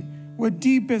 acquainted with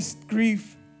deepest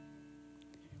grief.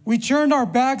 We turned our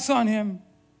backs on Him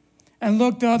and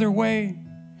looked the other way.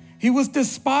 He was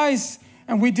despised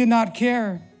and we did not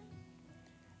care.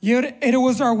 Yet it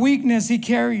was our weakness He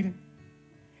carried.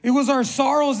 It was our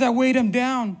sorrows that weighed Him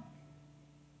down.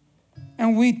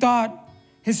 And we thought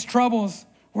His troubles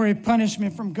were a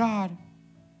punishment from God,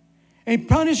 a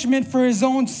punishment for His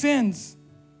own sins.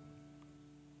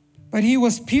 But He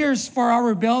was pierced for our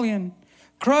rebellion,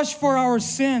 crushed for our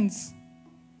sins.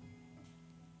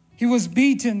 He was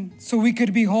beaten so we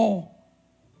could be whole.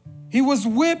 He was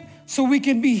whipped so we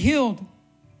can be healed.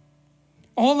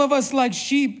 All of us like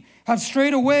sheep have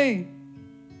strayed away.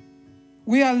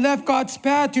 We have left God's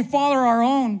path to follow our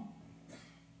own.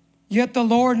 Yet the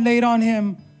Lord laid on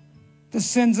Him the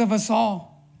sins of us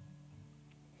all.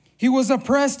 He was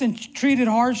oppressed and treated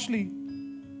harshly,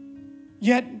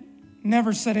 yet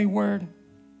never said a word.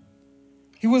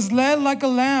 He was led like a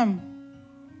lamb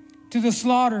to the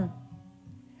slaughter.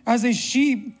 As a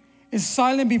sheep is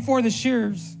silent before the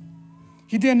shearers,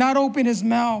 He did not open His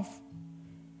mouth.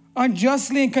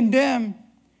 Unjustly and condemned,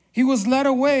 He was led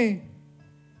away,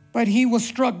 but He was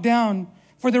struck down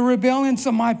for the rebellions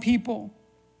of my people.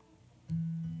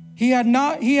 He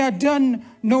had done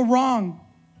no wrong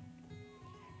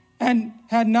and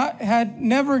had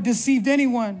never deceived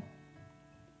anyone,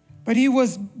 but He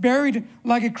was buried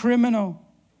like a criminal.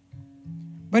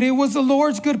 But it was the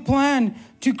Lord's good plan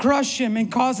to crush Him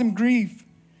and cause Him grief.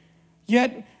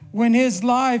 Yet when His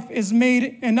life is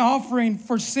made an offering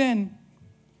for sin,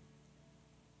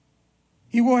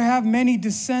 He will have many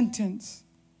descendants.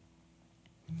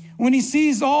 When He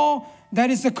sees all that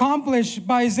is accomplished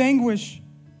by His anguish,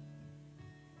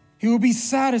 He will be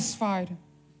satisfied.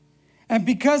 And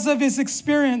because of His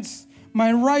experience,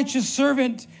 my righteous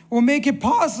servant will make it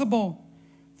possible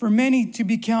for many to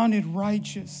be counted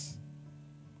righteous.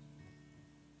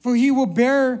 For He will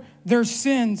bear their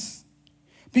sins.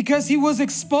 Because He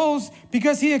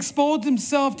exposed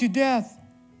Himself to death,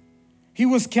 He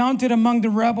was counted among the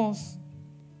rebels.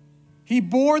 He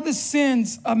bore the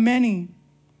sins of many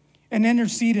and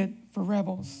interceded for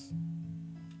rebels.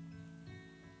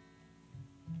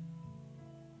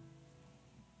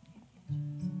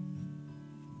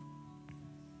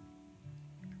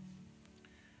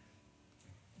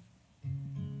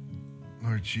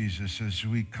 Lord Jesus, as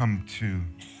we come to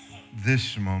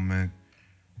this moment,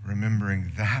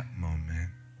 remembering that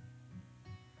moment,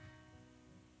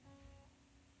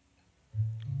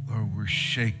 Lord, we're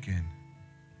shaken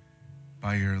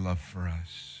by your love for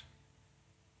us.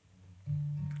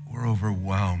 We're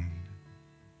overwhelmed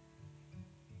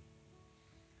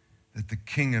that the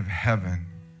King of heaven,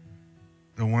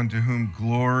 the one to whom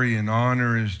glory and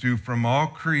honor is due from all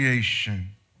creation,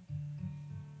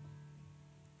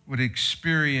 would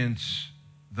experience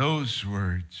those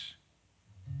words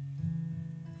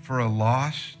for a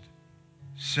lost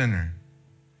sinner,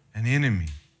 an enemy,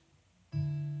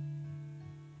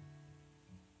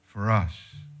 for us.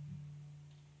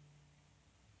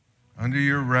 Under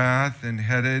your wrath and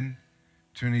headed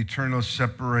to an eternal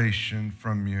separation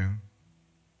from you,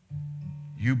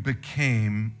 you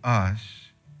became us.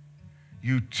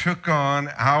 You took on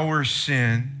our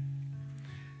sin.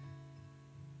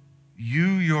 You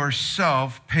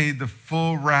yourself paid the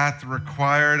full wrath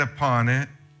required upon it.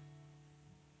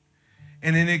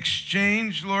 And in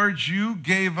exchange, Lord, you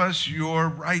gave us your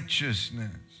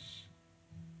righteousness.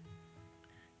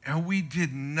 And we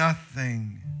did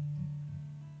nothing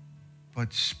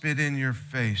but spit in your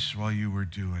face while you were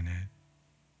doing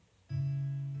it.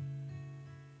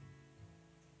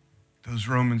 Those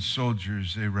Roman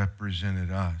soldiers, they represented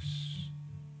us.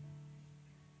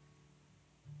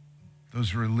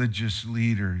 Those religious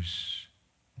leaders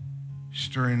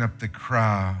stirring up the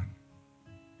crowd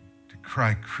to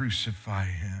cry, crucify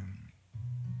him.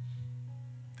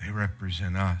 They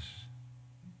represent us.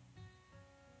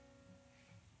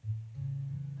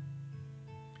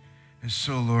 And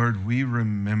so, Lord, we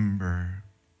remember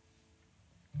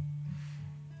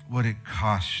what it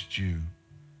cost you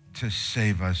to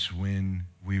save us when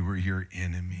we were your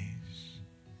enemies.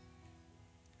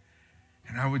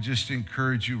 And I would just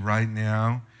encourage you right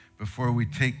now, before we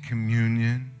take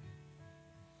communion,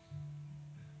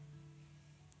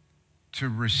 to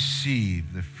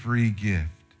receive the free gift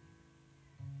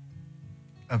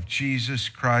of Jesus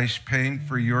Christ paying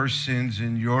for your sins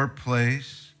in your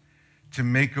place, to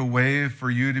make a way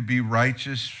for you to be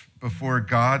righteous before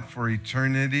God for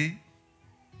eternity.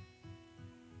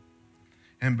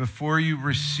 And before you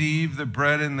receive the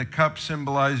bread and the cup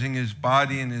symbolizing his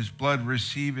body and his blood,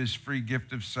 receive his free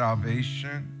gift of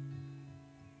salvation.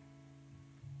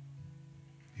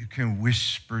 You can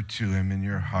whisper to him in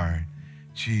your heart,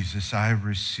 Jesus, I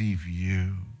receive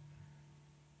you.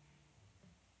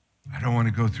 I don't want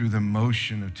to go through the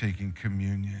motion of taking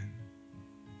communion.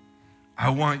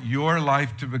 I want your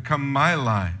life to become my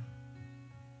life.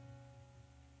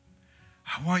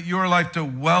 I want your life to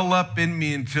well up in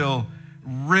me until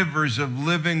rivers of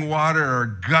living water are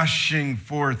gushing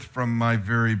forth from my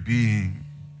very being.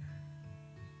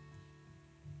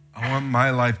 I want my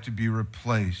life to be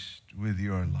replaced with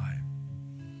your life.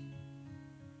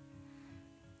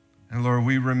 And Lord,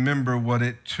 we remember what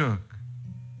it took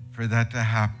for that to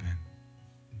happen.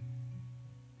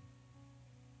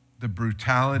 The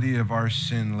brutality of our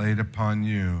sin laid upon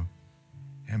you,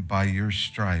 and by your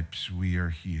stripes we are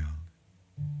healed.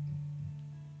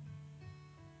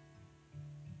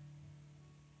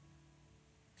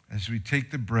 As we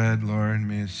take the bread, Lord,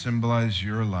 may it symbolize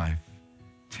your life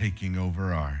taking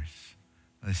over ours.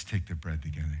 Let's take the bread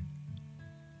together.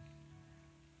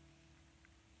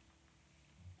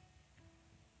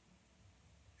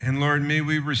 And Lord, may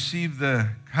we receive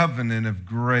the covenant of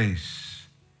grace,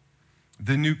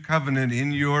 the new covenant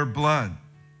in your blood.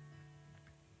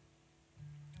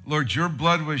 Lord, your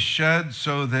blood was shed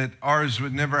so that ours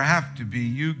would never have to be.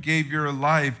 You gave your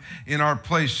life in our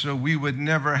place so we would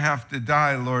never have to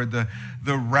die, Lord. The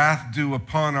wrath due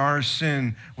upon our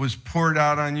sin was poured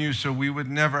out on you so we would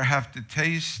never have to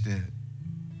taste it.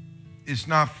 It's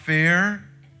not fair.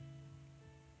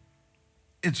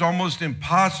 It's almost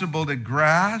impossible to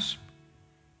grasp,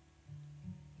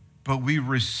 but we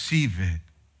receive it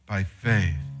by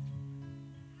faith.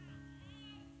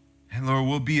 And Lord,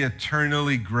 we'll be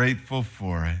eternally grateful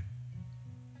for it.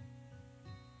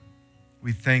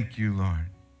 We thank you, Lord,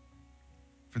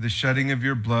 for the shedding of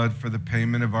your blood for the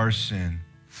payment of our sin.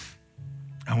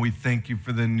 And we thank you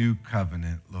for the new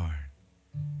covenant, Lord.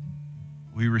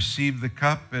 We receive the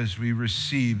cup as we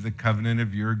receive the covenant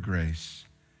of your grace.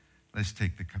 Let's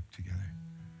take the cup together.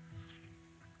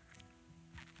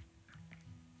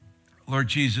 Lord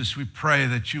Jesus, we pray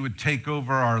that you would take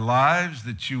over our lives,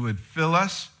 that you would fill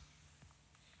us,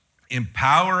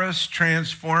 empower us,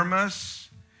 transform us,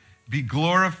 be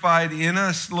glorified in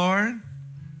us, Lord,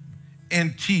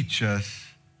 and teach us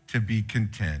to be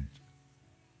content.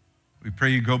 We pray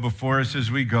you go before us as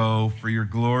we go for your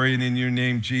glory and in your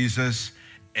name, Jesus.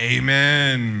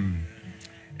 Amen.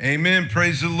 Amen.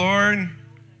 Praise the Lord.